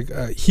is like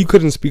he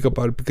couldn't speak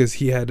about it because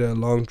he had a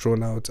long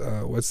drawn out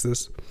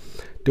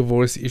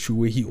divorce issue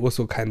where he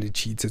also kind of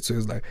cheated. So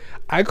it's like,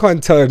 I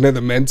can't tell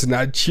another man to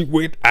not cheat.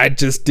 Wait, I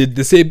just did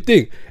the same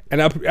thing.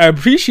 And I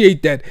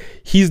appreciate that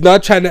he's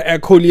not trying to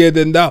act holier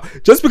than thou.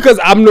 Just because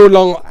I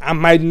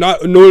might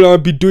not no longer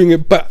be doing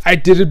it, but I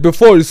did it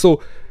before.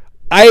 So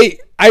I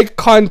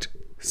can't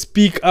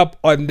speak up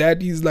on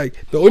that. He's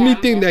like, the only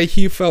thing that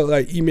he felt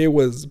like Ime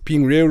was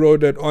being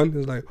railroaded on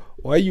is like,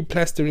 why are you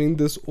plastering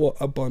this all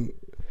up on?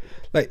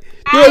 Like,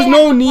 there was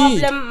no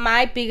need.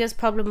 My biggest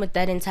problem with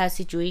that entire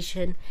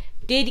situation,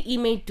 did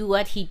Ime do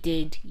what he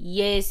did?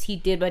 Yes, he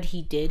did what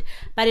he did.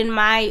 But in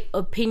my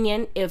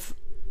opinion, if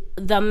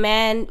the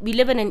man, we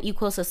live in an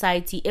equal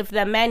society, if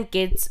the man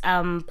gets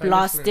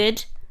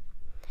blasted,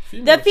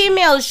 the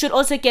female should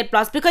also get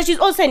blasted because she's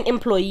also an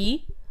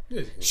employee.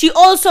 Yes. She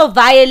also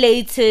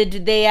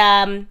violated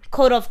the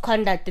code of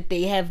conduct that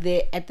they have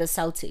there at the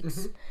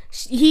Celtics.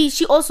 Mm-hmm.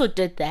 She also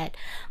did that.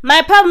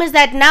 My problem is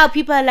that now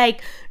people are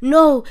like,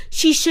 no,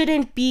 she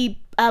shouldn't be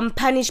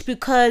punished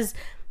because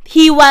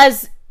he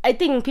was. I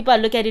think people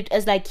look at it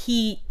as like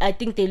I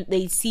think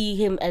they see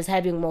him as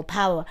having more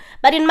power.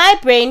 But in my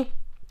brain,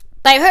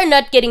 by her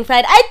not getting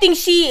fired, I think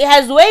she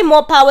has way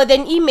more power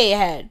than Ime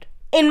had,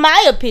 in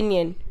my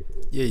opinion.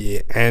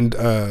 Yeah. And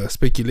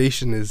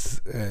speculation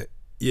is,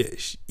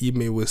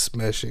 Ime was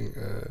smashing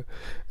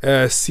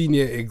a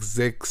senior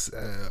exec's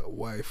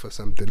wife or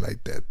something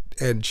like that.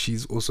 And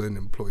she's also an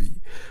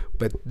employee.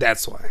 But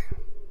that's why.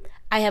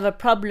 I have a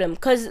problem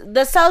because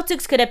the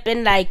Celtics could have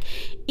been like,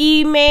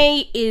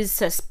 Ime is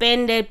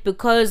suspended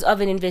because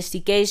of an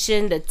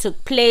investigation that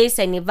took place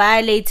and he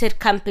violated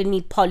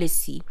company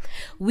policy.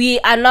 We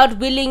are not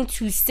willing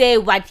to say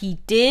what he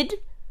did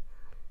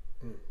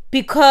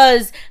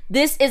because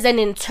this is an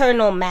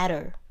internal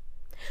matter.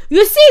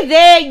 You see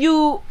there,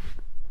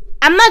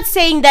 I'm not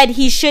saying that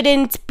he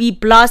shouldn't be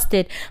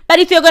blasted, but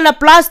if you're gonna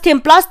blast him,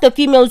 blast the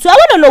female too. I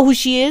want to know who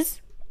she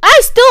is. I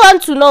still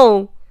want to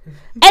know.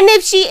 And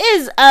if she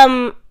is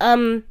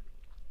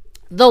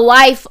the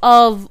wife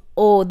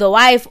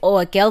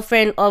or a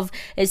girlfriend of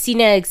a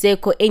senior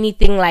exec or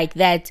anything like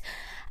that,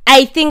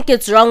 I think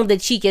it's wrong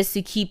that she gets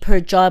to keep her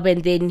job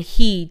and then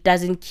he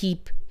doesn't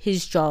keep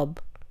his job.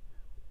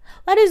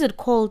 What is it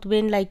called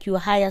when like you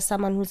hire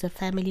someone who's a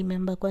family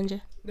member,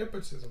 Konja?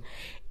 Nepotism.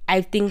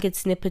 I think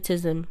it's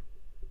nepotism.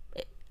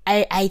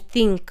 I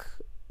think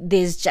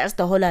there's just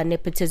a whole lot of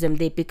nepotism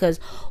there, because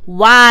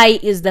why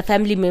is the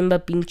family member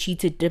being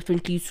treated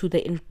differently to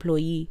the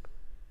employee?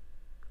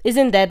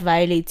 Isn't that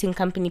violating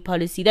company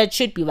policy? That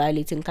should be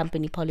violating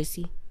company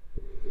policy.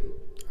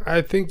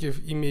 I think if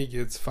Ime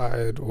gets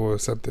fired or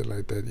something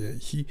like that,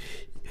 yeah,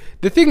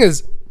 the thing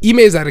is, Ime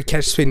is at a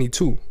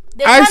catch-22.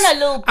 They're trying to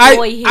little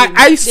boy him.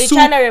 They're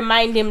trying to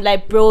remind him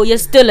like, bro, you're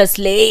still a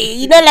slave.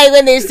 You know, like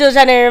when they're still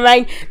trying to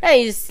remind, no,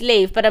 he's a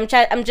slave. But I'm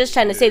just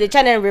trying to say, they're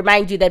trying to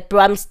remind you that,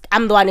 bro,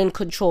 I'm the one in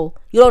control.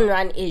 You don't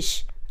run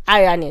ish.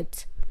 I run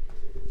it.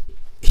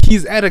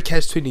 He's at a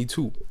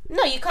catch-22.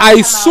 No, you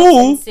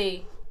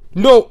can't.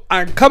 No,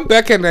 I come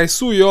back and I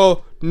sue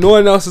y'all. No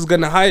one else is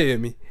gonna hire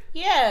me.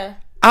 Yeah.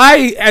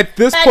 I at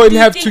this point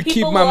have to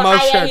keep my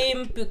mouth shut.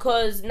 Him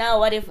because now,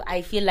 what if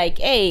I feel like,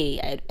 hey,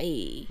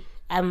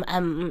 I'm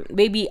gonna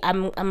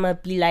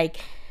be like,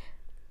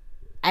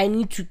 I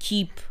need to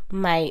keep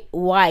my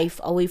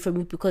wife away from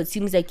you because it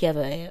seems like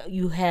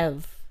you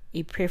have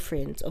a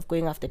preference of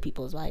going after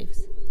people's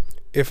wives.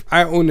 If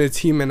I own a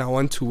team and I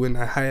want to win,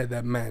 I hire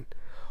that man.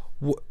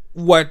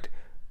 What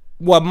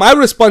my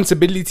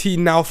responsibility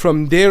now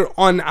from there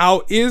on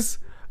out is,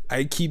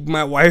 I keep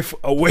my wife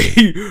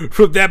away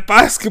from that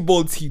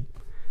basketball team.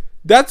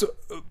 That's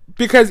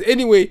because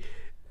anyway,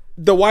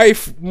 the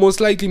wife I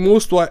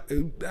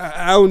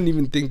don't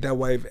even think that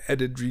wife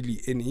added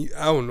really any.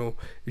 I don't know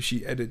if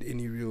she added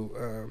any real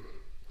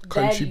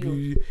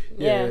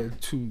contribution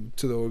to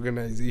the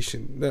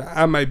organization.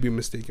 I might be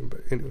mistaken,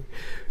 but anyway,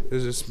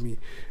 it's just me.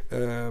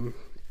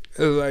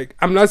 Like,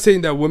 I'm not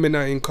saying that women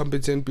are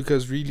incompetent,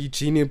 because really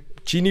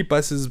Jeanie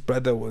Buss's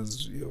brother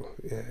was,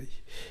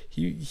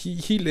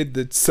 he led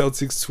the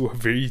Celtics to a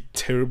very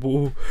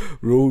terrible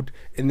road,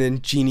 and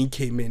then Jeanie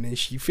came in and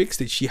she fixed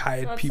it. She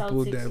hired not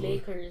people Celtics, that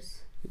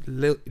Lakers.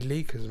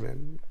 Lakers,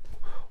 man.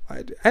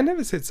 I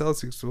never said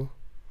Celtics though.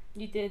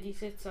 You did. You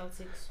said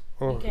Celtics.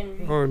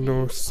 Oh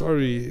no,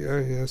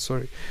 sorry.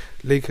 Sorry,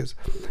 Lakers.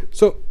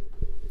 So,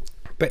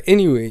 but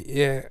anyway,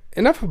 yeah.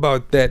 Enough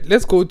about that.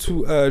 Let's go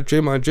to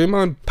Draymond.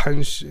 Draymond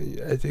punched.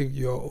 I think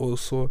you're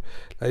also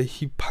like,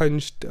 he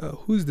punched.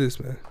 Who's this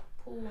man?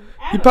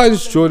 He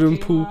punched Jordan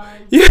Poole.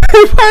 Yeah,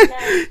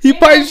 he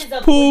punched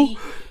Poole.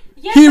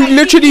 Yes, he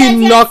literally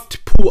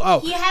knocked Poole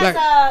out. He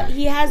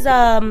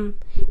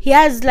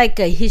has like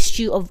a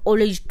history of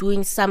always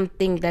doing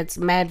something that's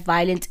mad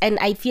violent, and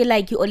I feel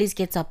like he always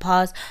gets a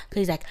pass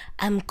because he's like,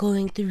 I'm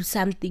going through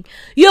something.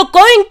 You're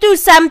going through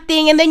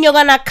something, and then you're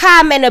gonna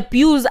come and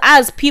abuse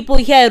us people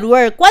here at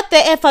work. What the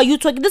F are you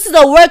talking? This is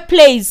a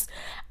workplace.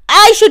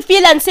 I should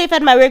feel unsafe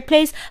at my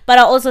workplace. But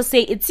I also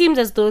say it seems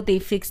as though they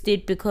fixed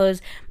it,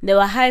 because they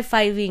were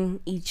high-fiving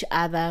each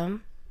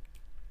other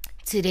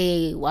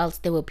today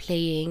whilst they were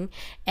playing,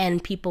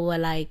 and people were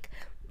like,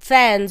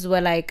 fans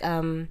were like,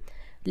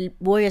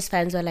 Warriors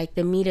fans were like,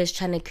 the media's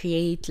trying to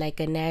create like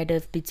a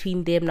narrative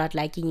between them not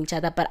liking each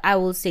other. But I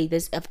will say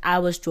this, if I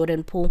was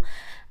Jordan Poole,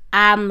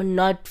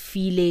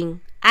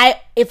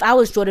 if I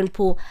was Jordan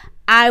Poole,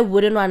 I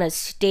wouldn't want to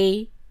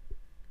stay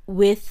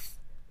with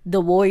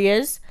the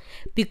Warriors,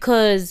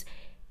 because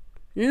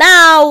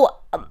now,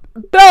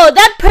 bro,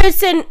 that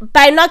person,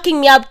 by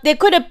knocking me up, there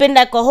could have been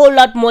like a whole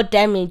lot more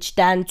damage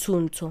than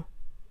to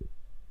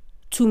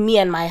me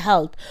and my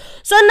health.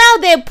 So now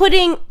they're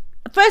putting,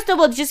 first of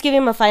all, just give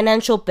him a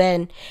financial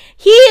ban.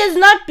 He is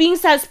not being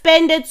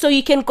suspended so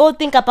he can go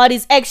think about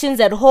his actions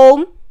at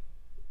home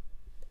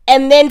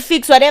and then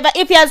fix whatever.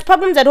 If he has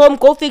problems at home,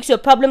 go fix your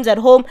problems at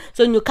home,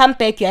 so when you come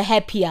back, you're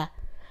happier.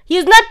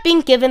 He's not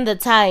being given the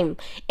time.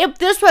 If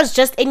this was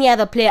just any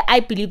other player, I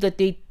believe that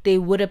they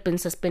would have been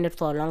suspended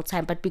for a long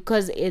time. But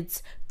because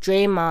it's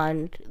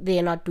Draymond,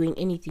 they're not doing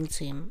anything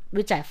to him,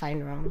 which I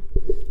find wrong.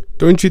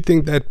 Don't you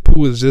think that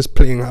Poole is just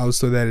playing house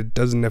so that it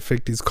doesn't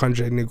affect his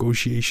contract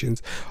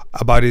negotiations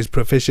about his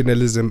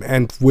professionalism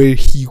and where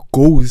he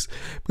goes?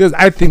 Because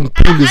I think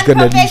Poole is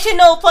gonna be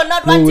unprofessional for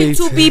not wanting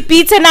to be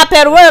beaten up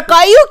at work.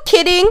 Are you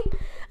kidding?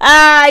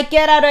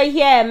 Get out of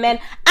here, man.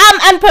 I'm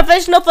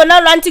unprofessional for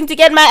not wanting to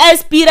get my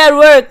ass beat at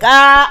work.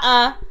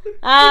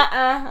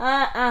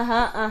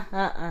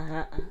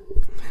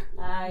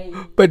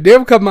 But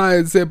they've come out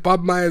and said,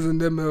 Bob Myers and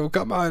them have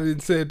come out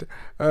and said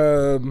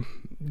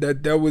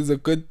that was a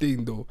good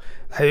thing though.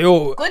 Like,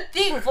 yo, good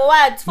thing for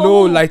what? For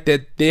no, who? like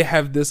that they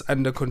have this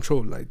under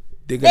control. Like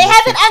they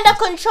have it under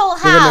control.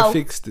 How? They're gonna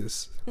fix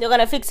this. They're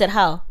gonna fix it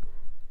how?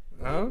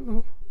 I don't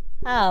know.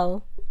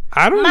 How?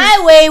 I don't know.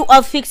 My way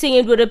of fixing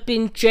it would have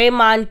been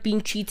Draymond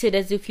being treated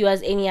as if he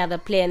was any other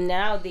player.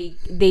 Now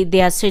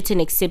there are certain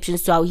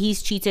exceptions to how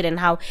he's treated and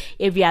how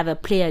every other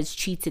player is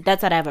treated.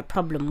 That's what I have a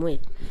problem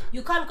with.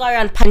 You can't go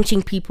around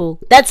punching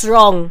people. That's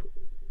wrong.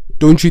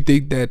 Don't you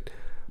think that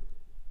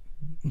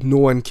no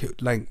one can,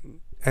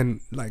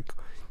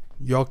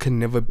 y'all can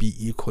never be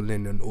equal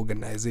in an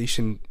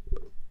organization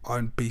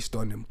based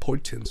on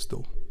importance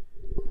though?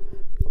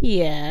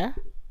 Yeah.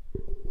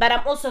 But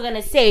I'm also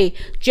gonna say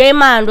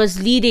Draymond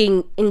was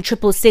leading in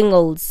triple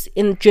singles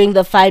during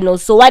the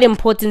finals. So what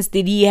importance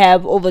did he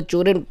have over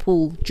Jordan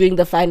Poole during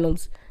the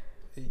finals?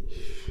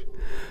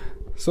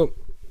 So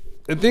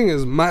the thing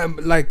is,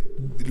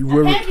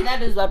 Apparently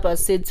that is what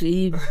was said to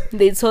him.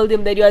 They told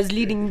him that he was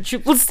leading in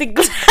triple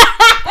singles.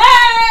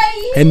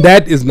 and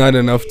that is not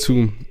enough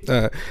too.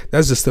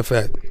 That's just a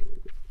fact.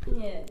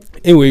 Yeah.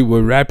 Anyway,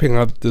 we're wrapping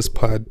up this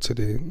pod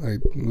today. Like,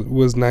 it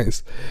was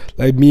nice,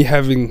 like me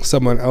having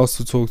someone else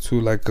to talk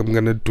to. Like, I'm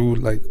gonna do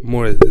like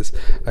more of this,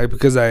 like,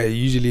 because I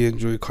usually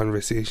enjoy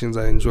conversations.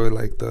 I enjoy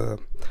like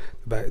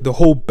the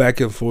whole back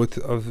and forth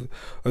of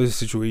the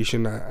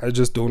situation. I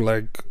just don't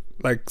like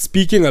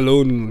speaking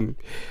alone.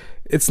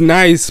 It's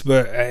nice,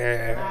 but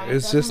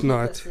it's just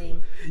not.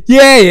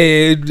 Yeah,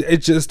 it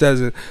just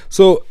doesn't.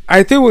 So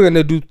I think we're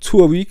gonna do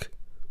 2 a week.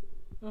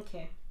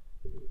 Okay.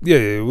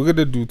 Yeah, we're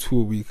gonna do 2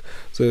 a week.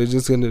 So we're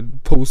just gonna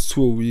post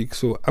 2 a week.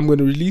 So I'm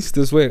gonna release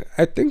this way.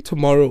 I think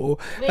tomorrow.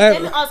 Wait,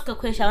 let me ask a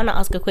question. I wanna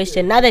ask a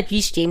question. Now that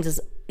Reece James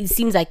it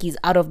seems like he's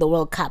out of the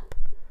World Cup.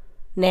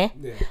 Ne?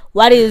 Yeah.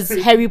 What is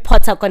Harry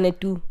Potter gonna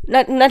do?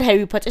 Not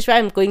Harry Potter. That's why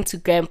I'm going to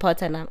Graham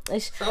Potter now.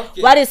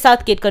 What is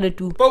Southgate gonna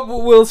do? But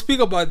we'll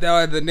speak about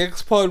that in the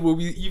next part. Where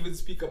we even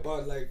speak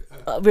about like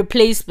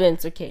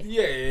replacements. Okay.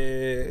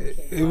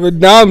 Yeah. Okay. But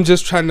now I'm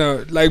just trying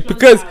to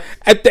because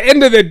at the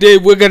end of the day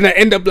we're gonna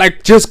end up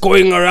like just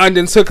going around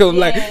in circles.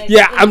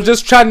 I'm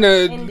just trying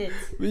to.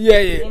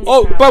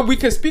 But we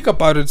can speak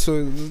about it, so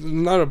it's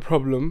not a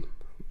problem.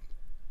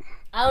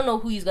 I don't know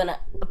who he's gonna.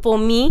 For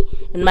me,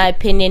 in my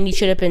opinion, he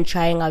should have been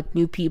trying out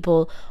new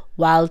people.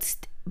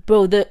 Whilst,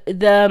 bro, the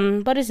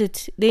what is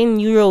it? The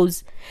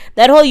Euros,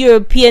 that whole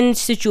European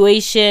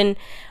situation,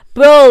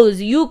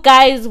 bros. You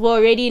guys were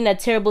already in a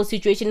terrible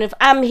situation. If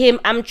I'm him,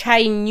 I'm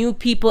trying new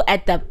people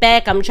at the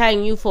back. I'm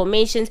trying new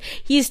formations.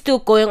 He's still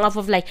going off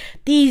of like,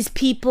 these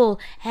people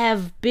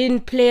have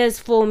been players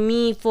for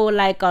me for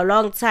like a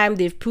long time.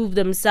 They've proved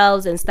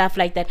themselves and stuff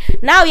like that.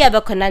 Now you have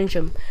a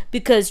conundrum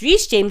because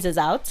Reece James is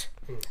out.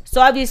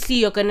 So obviously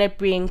you're gonna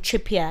bring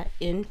Trippier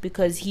in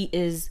because he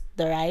is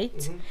the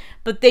right,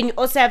 but then you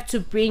also have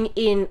to bring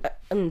in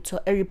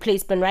a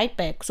replacement right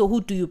back. So who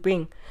do you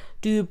bring?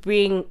 Do you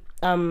bring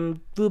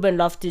Ruben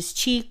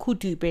Loftus-Cheek? Who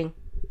do you bring?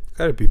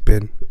 Gotta be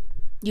Ben.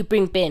 You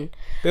bring Ben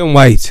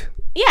White.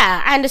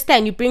 Yeah, I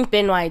understand. You bring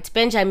Ben White,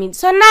 Benjamin.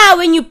 So now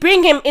when you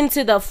bring him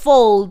into the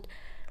fold,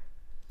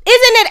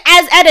 isn't it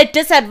as at a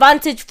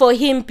disadvantage for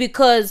him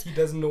because he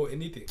doesn't know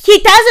anything?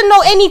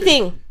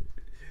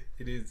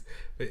 It is.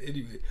 But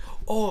anyway,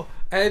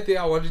 another thing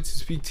I wanted to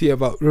speak to you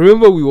about.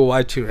 Remember we were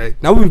watching, right?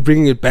 Now we're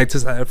bringing it back to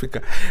South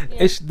Africa.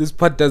 Yeah. This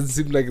part doesn't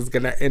seem like it's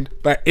gonna end,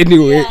 but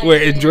anyway,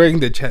 we're enjoying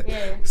the chat.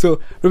 Yeah. So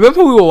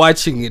remember we were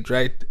watching it,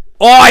 right?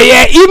 Oh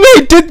yeah,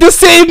 Ime did the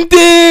same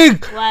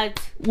thing. What?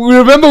 We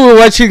remember we were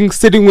watching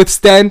Sitting with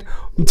Stan.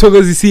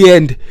 Mthokozisi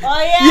end.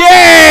 Oh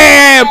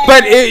yeah.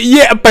 But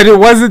it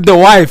wasn't the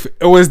wife.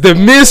 It was the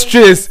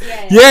mistress.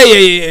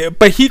 Yeah.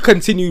 But he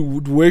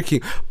continued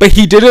working. But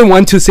he didn't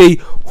want to say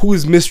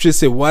whose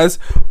mistress it was.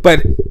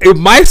 But in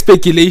my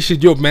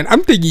speculation,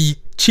 I'm thinking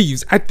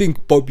Chiefs. I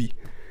think Bobby.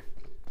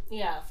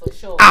 Yeah, for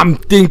sure. I'm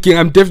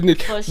definitely.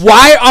 For sure.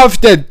 Why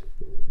after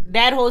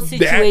that whole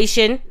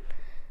situation,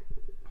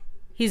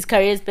 his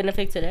career has been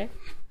affected, right?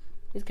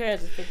 His career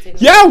is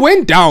affected. Yeah,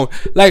 went down.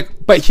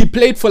 But he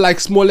played for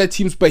smaller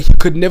teams, but he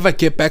could never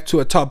get back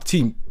to a top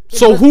team.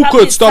 So who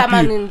could stop you?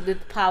 In the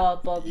power,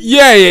 Bobby.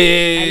 Yeah.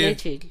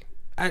 Allegedly.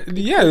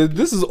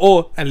 This is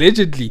all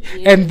allegedly,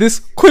 and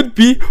this could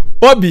be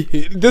Bobby.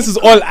 This is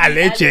all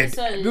alleged.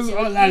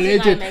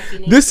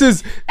 This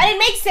is. And it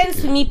makes sense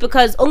to me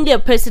because only a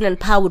person in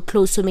power would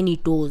close so many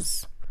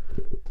doors.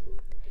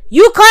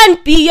 You're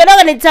not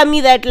gonna tell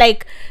me that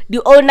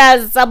the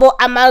owners Sabo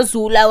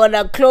Amazula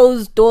wanna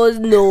close doors.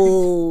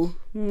 No,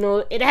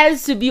 it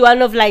has to be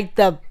one of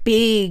the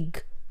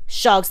big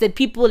shocks that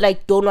people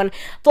don't want.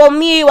 For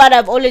me, what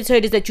I've always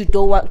heard is that you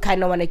don't want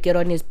to get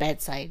on his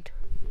bad side.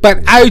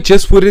 But I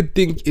just wouldn't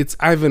think it's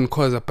Ivan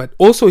Khoza, but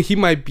also he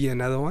might be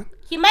another one.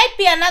 He might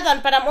be another one,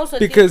 but I'm also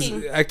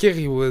thinking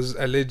Akeri was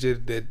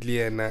alleged that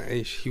Liana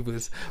he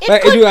was.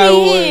 But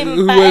anyway,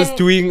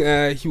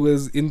 he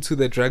was into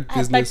the drug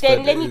business. But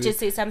then let me just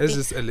say something.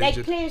 Just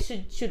alleged. Players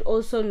should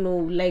also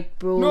know,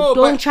 bro,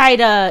 don't try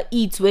to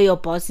eat where your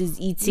boss is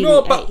eating.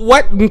 No, but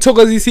what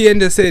Mthokozisi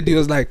Enda said, he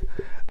was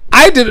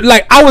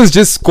I was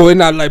just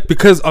going out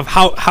because of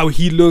how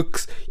he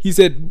looks. He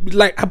said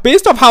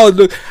based off how it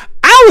looked,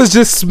 I was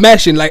just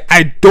smashing.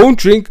 I don't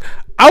drink.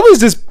 I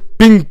was just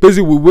being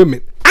busy with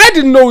women. I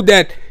didn't know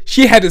that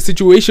she had a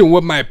situation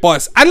with my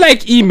boss.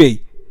 Unlike Ime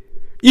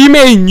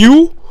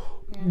knew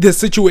the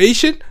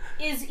situation.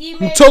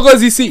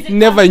 Mthokozisi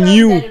never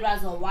knew. That it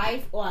was a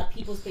wife, or are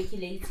people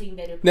speculating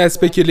that it was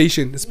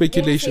speculation.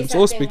 It's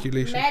all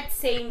speculation. Matt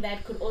saying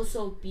that could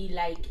also be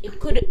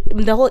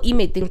the whole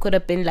Ime thing could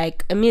have been a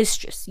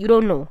mistress. You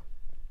don't know.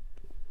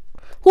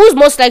 Who's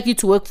most likely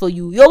to work for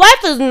you? Your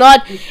wife is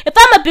not. If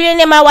I'm a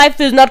billionaire, my wife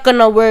is not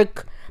gonna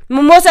work.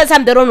 Most of the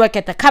time, they don't work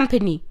at the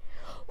company.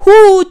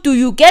 Who do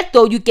you get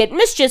though? You get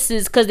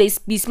mistresses because they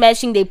be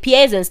smashing their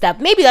PAs and stuff.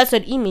 Maybe that's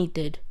what Ime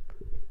did.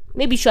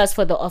 Maybe she was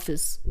for the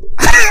office.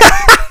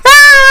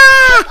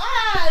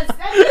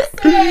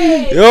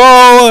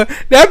 Yo,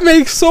 that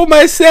makes so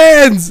much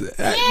sense.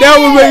 Yes. That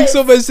would make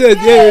so much sense.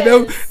 Yes.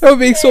 Yeah, that would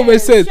make so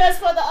much sense. Just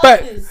for the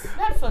office,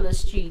 not for the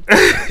street.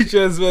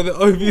 Just for the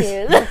office.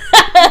 Yes.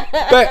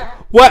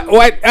 But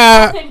what?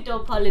 Pinto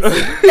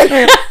policy.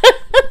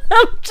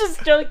 I'm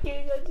just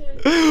joking.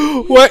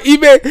 What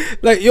even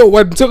like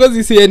what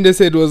Mthokozisi Siende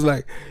said was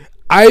like,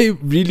 I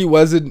really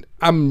wasn't.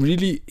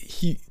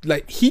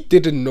 He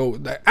didn't know.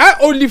 Like I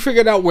only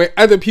figured out when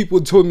other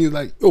people told me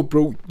like, "Yo,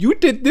 bro, you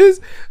did this."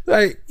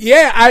 Like,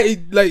 yeah, I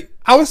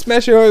was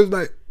smashing her. I was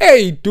like,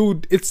 "Hey,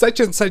 dude, it's such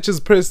and such as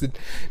person."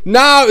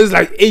 Now it's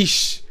like,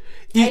 "Ish."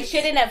 I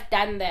shouldn't have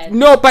done that.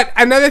 No, but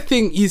another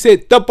thing he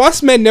said, the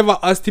boss man never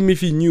asked him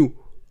if he knew.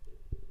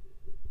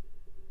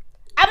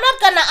 I'm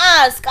not gonna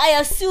ask. I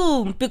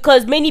assume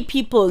because many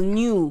people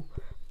knew.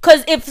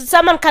 Because if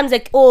someone comes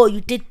like, oh, you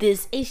did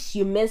this, ish,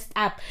 you messed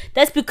up,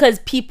 that's because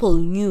people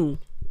knew.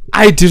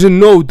 I didn't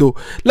know though.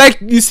 Like,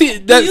 you see,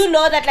 do you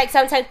know that like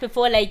sometimes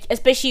before, like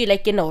especially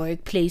like in a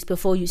workplace,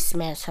 before you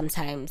smash,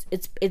 sometimes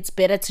it's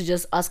better to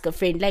just ask a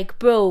friend, like,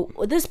 bro,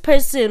 this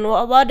person,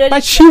 what did?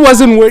 But she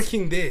wasn't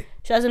working there.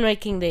 She wasn't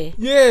working there.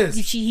 Yes.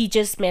 He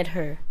just met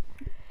her.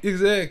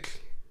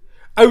 Exactly.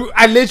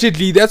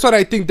 Allegedly, that's what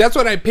I think. That's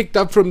what I picked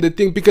up from the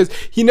thing, because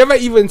he never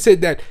even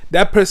said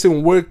that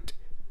person worked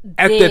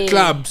at the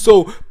club.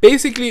 So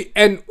basically,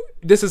 and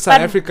this is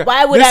South Africa.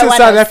 Why would I want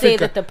to say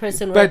that the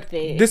person worked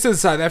there? This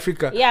is South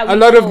Africa. Yeah, a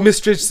lot of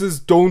mistresses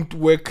don't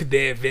work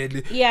there,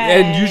 really. Yeah,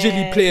 and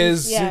usually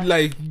players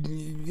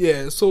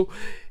so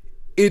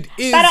it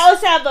is. But I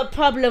also have a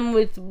problem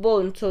with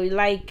Bone. So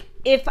like,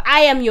 if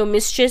I am your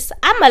mistress,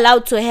 I'm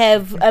allowed to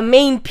have a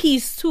main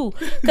piece too.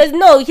 Because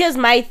no, here's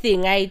my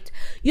thing, right?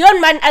 You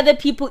don't want other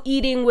people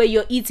eating where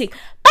you're eating.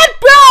 But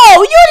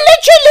bro, you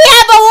literally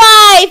have a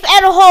wife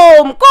at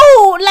home.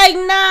 Go, like,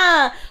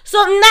 nah.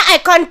 So now I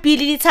can't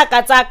be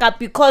taka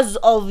because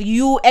of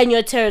you and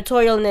your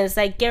territorialness.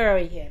 Like, get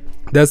out of here, man.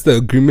 That's the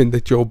agreement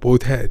that you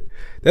both had.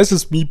 That's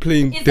just me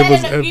playing devil's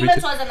devil's advocate. Is that an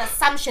agreement or an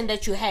assumption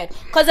that you had?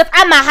 Because if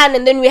I'm a hand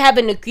and then we have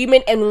an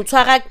agreement and we'll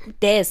try to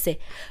best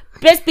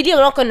believe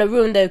we're not going to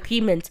ruin the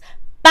agreement.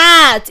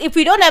 But if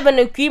we don't have an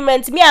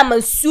agreement, I'm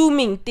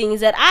assuming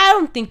things that I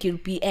don't think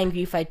you'd be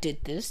angry if I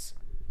did this.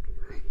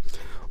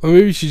 Or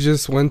maybe she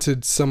just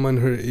wanted someone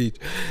her age.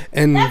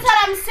 And that's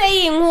what I'm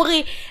saying,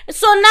 Huri.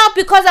 So now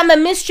because I'm a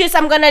mistress,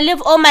 I'm going to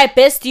live all my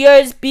best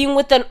years being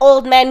with an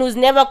old man who's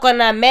never going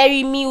to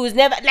marry me, who's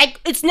never,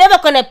 like, it's never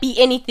going to be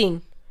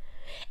anything.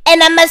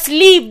 And I must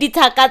leave the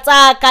taka.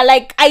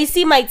 Like, I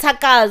see my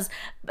takas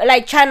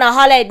like trying to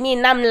holler at me,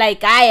 and I'm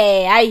like,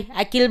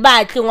 I kill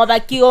bad ngoba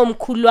kiyo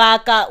mkhulu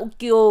waka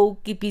ukiyo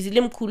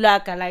kibizile mkhulu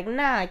waka. Like,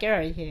 nah, get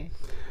out of here.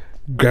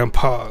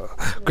 Grandpa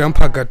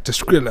got the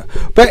skrilla,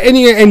 but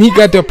anyway, and he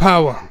got the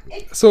power.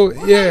 So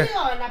yeah,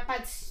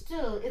 but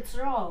still it's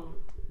wrong.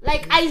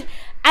 Like I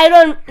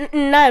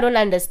don't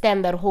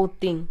understand that whole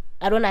thing.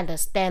 I don't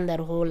understand that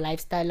whole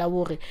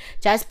lifestyle.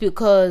 Just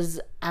because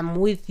I'm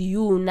with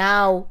you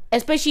now,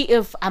 especially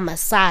if I'm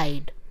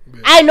aside.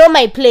 Yeah. I know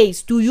my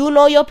place. Do you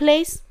know your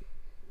place?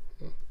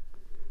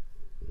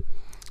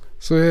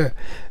 So yeah,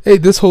 hey,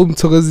 this whole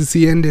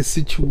Mthokozisi Siende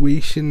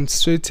situation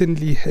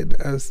certainly had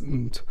us.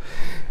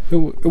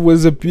 It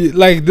was a bit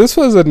like, this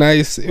was a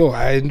nice.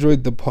 I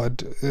enjoyed the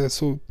pod.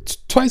 So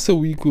twice a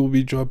week we'll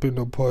be dropping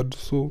a pod.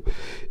 So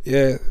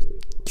yeah,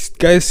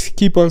 guys,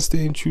 keep on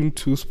staying tuned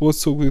to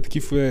Sports Talk with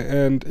Kifwe,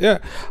 and yeah,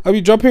 I'll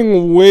be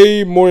dropping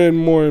way more and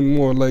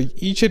more. Like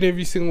each and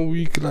every single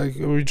week, like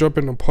we're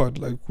dropping a pod.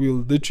 Like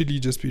we'll literally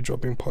just be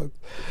dropping pods.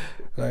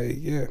 Like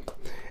yeah.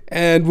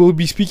 And we'll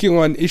be speaking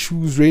on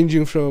issues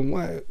ranging from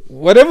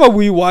whatever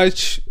we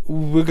watch,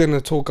 we're going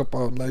to talk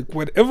about. Like,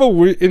 whatever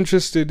we're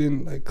interested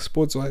in, like,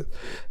 sports-wise,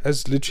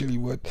 that's literally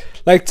what.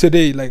 Like,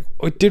 today, like,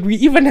 did we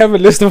even have a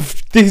list of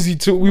things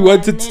we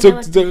wanted to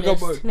talk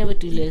about? Never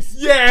do lists.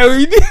 Yeah,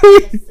 we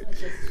did.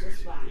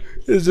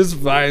 It's just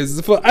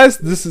vibes. For us,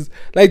 this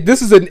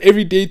is an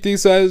everyday thing.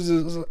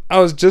 So I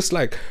was just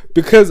like,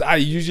 because I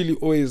usually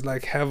always,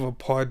 like, have a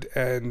pod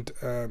and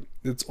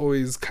it's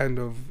always kind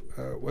of,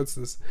 what's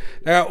this?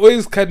 Like, I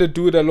always kind of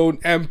do it alone,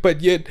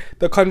 but yet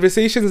the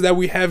conversations that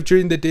we have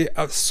during the day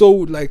are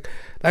so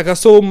are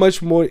so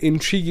much more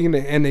intriguing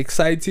and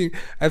exciting.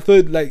 I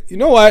thought, like, you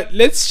know what?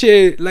 Let's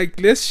share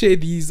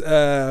these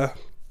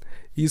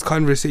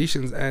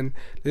conversations and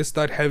let's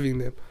start having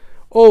them.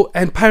 Oh,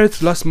 and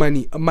Pirates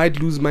might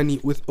lose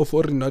money with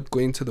Ofori not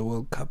going to the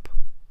World Cup.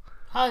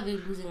 How are they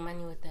losing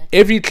money with that?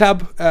 Every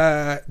club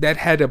that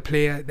had a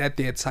player that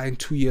they had signed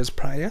 2 years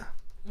prior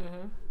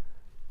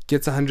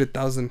gets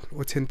 100,000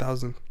 or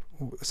 10,000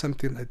 or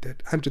something like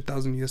that,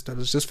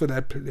 $100,000 just for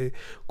that player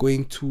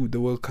going to the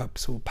World Cup.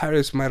 So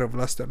Pirates might have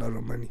lost a lot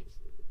of money.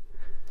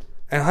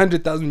 And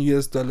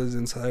 $100,000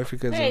 in South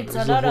Africa is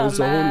a whole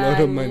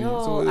lot of money.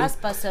 Yo, ask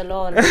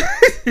Barcelona.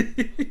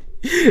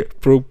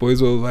 Broke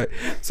boys all right.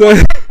 So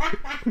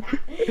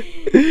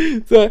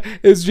So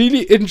it's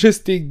really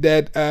interesting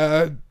that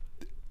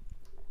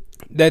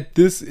that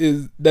this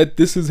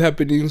is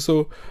happening.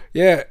 So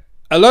yeah,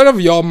 a lot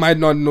of y'all might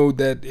not know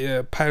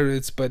that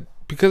pirates, but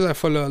because I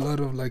follow a lot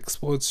of like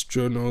sports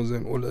journals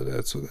and all of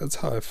that, so that's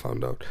how I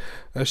found out.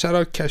 Shout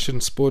out Cash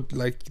and Sport,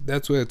 like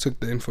that's where I took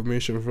the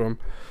information from.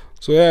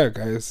 So yeah,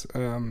 guys,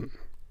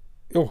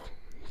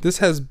 this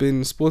has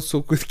been Sports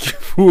Talk with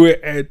Kifu,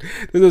 and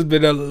this has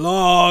been a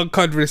long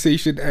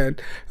conversation,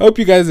 and I hope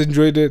you guys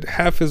enjoyed it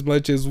half as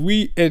much as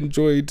we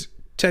enjoyed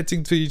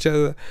chatting to each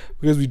other,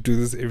 because we do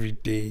this every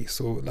day.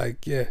 So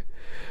like, yeah,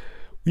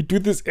 we do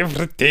this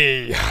every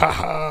day.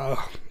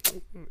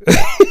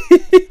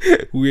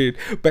 Weird,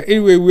 but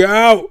anyway, we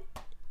are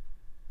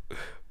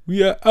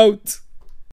out.